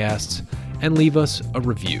podcasts and leave us a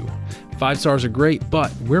review. 5 stars are great,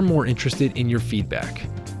 but we're more interested in your feedback.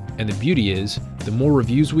 And the beauty is, the more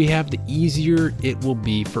reviews we have, the easier it will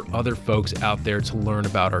be for other folks out there to learn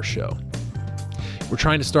about our show. We're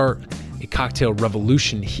trying to start a cocktail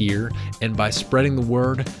revolution here, and by spreading the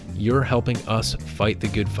word, you're helping us fight the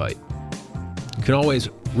good fight. You can always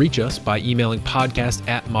reach us by emailing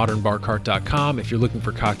podcast@modernbarcart.com if you're looking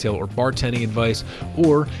for cocktail or bartending advice,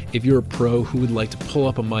 or if you're a pro who would like to pull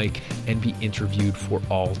up a mic and be interviewed for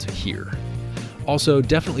all to hear. Also,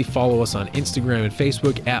 definitely follow us on Instagram and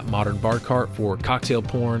Facebook at Modern Bar Cart for cocktail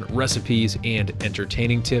porn, recipes, and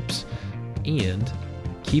entertaining tips. And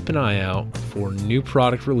keep an eye out for new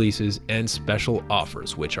product releases and special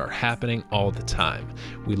offers, which are happening all the time.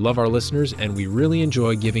 We love our listeners, and we really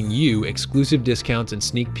enjoy giving you exclusive discounts and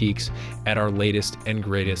sneak peeks at our latest and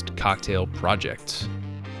greatest cocktail projects.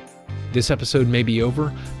 This episode may be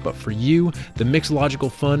over, but for you, the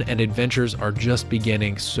mixological fun and adventures are just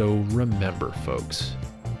beginning. So remember, folks,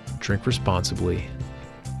 drink responsibly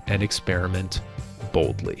and experiment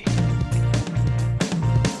boldly.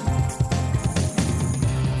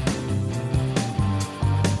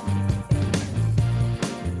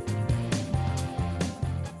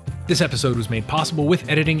 This episode was made possible with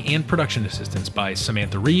editing and production assistance by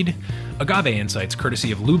Samantha Reed, Agave Insights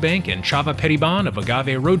courtesy of Lou Bank and Chava Periban of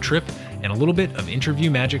Agave Road Trip, and a little bit of interview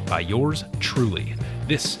magic by yours truly.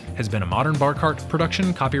 This has been a Modern Bar Cart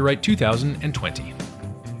production, copyright 2020.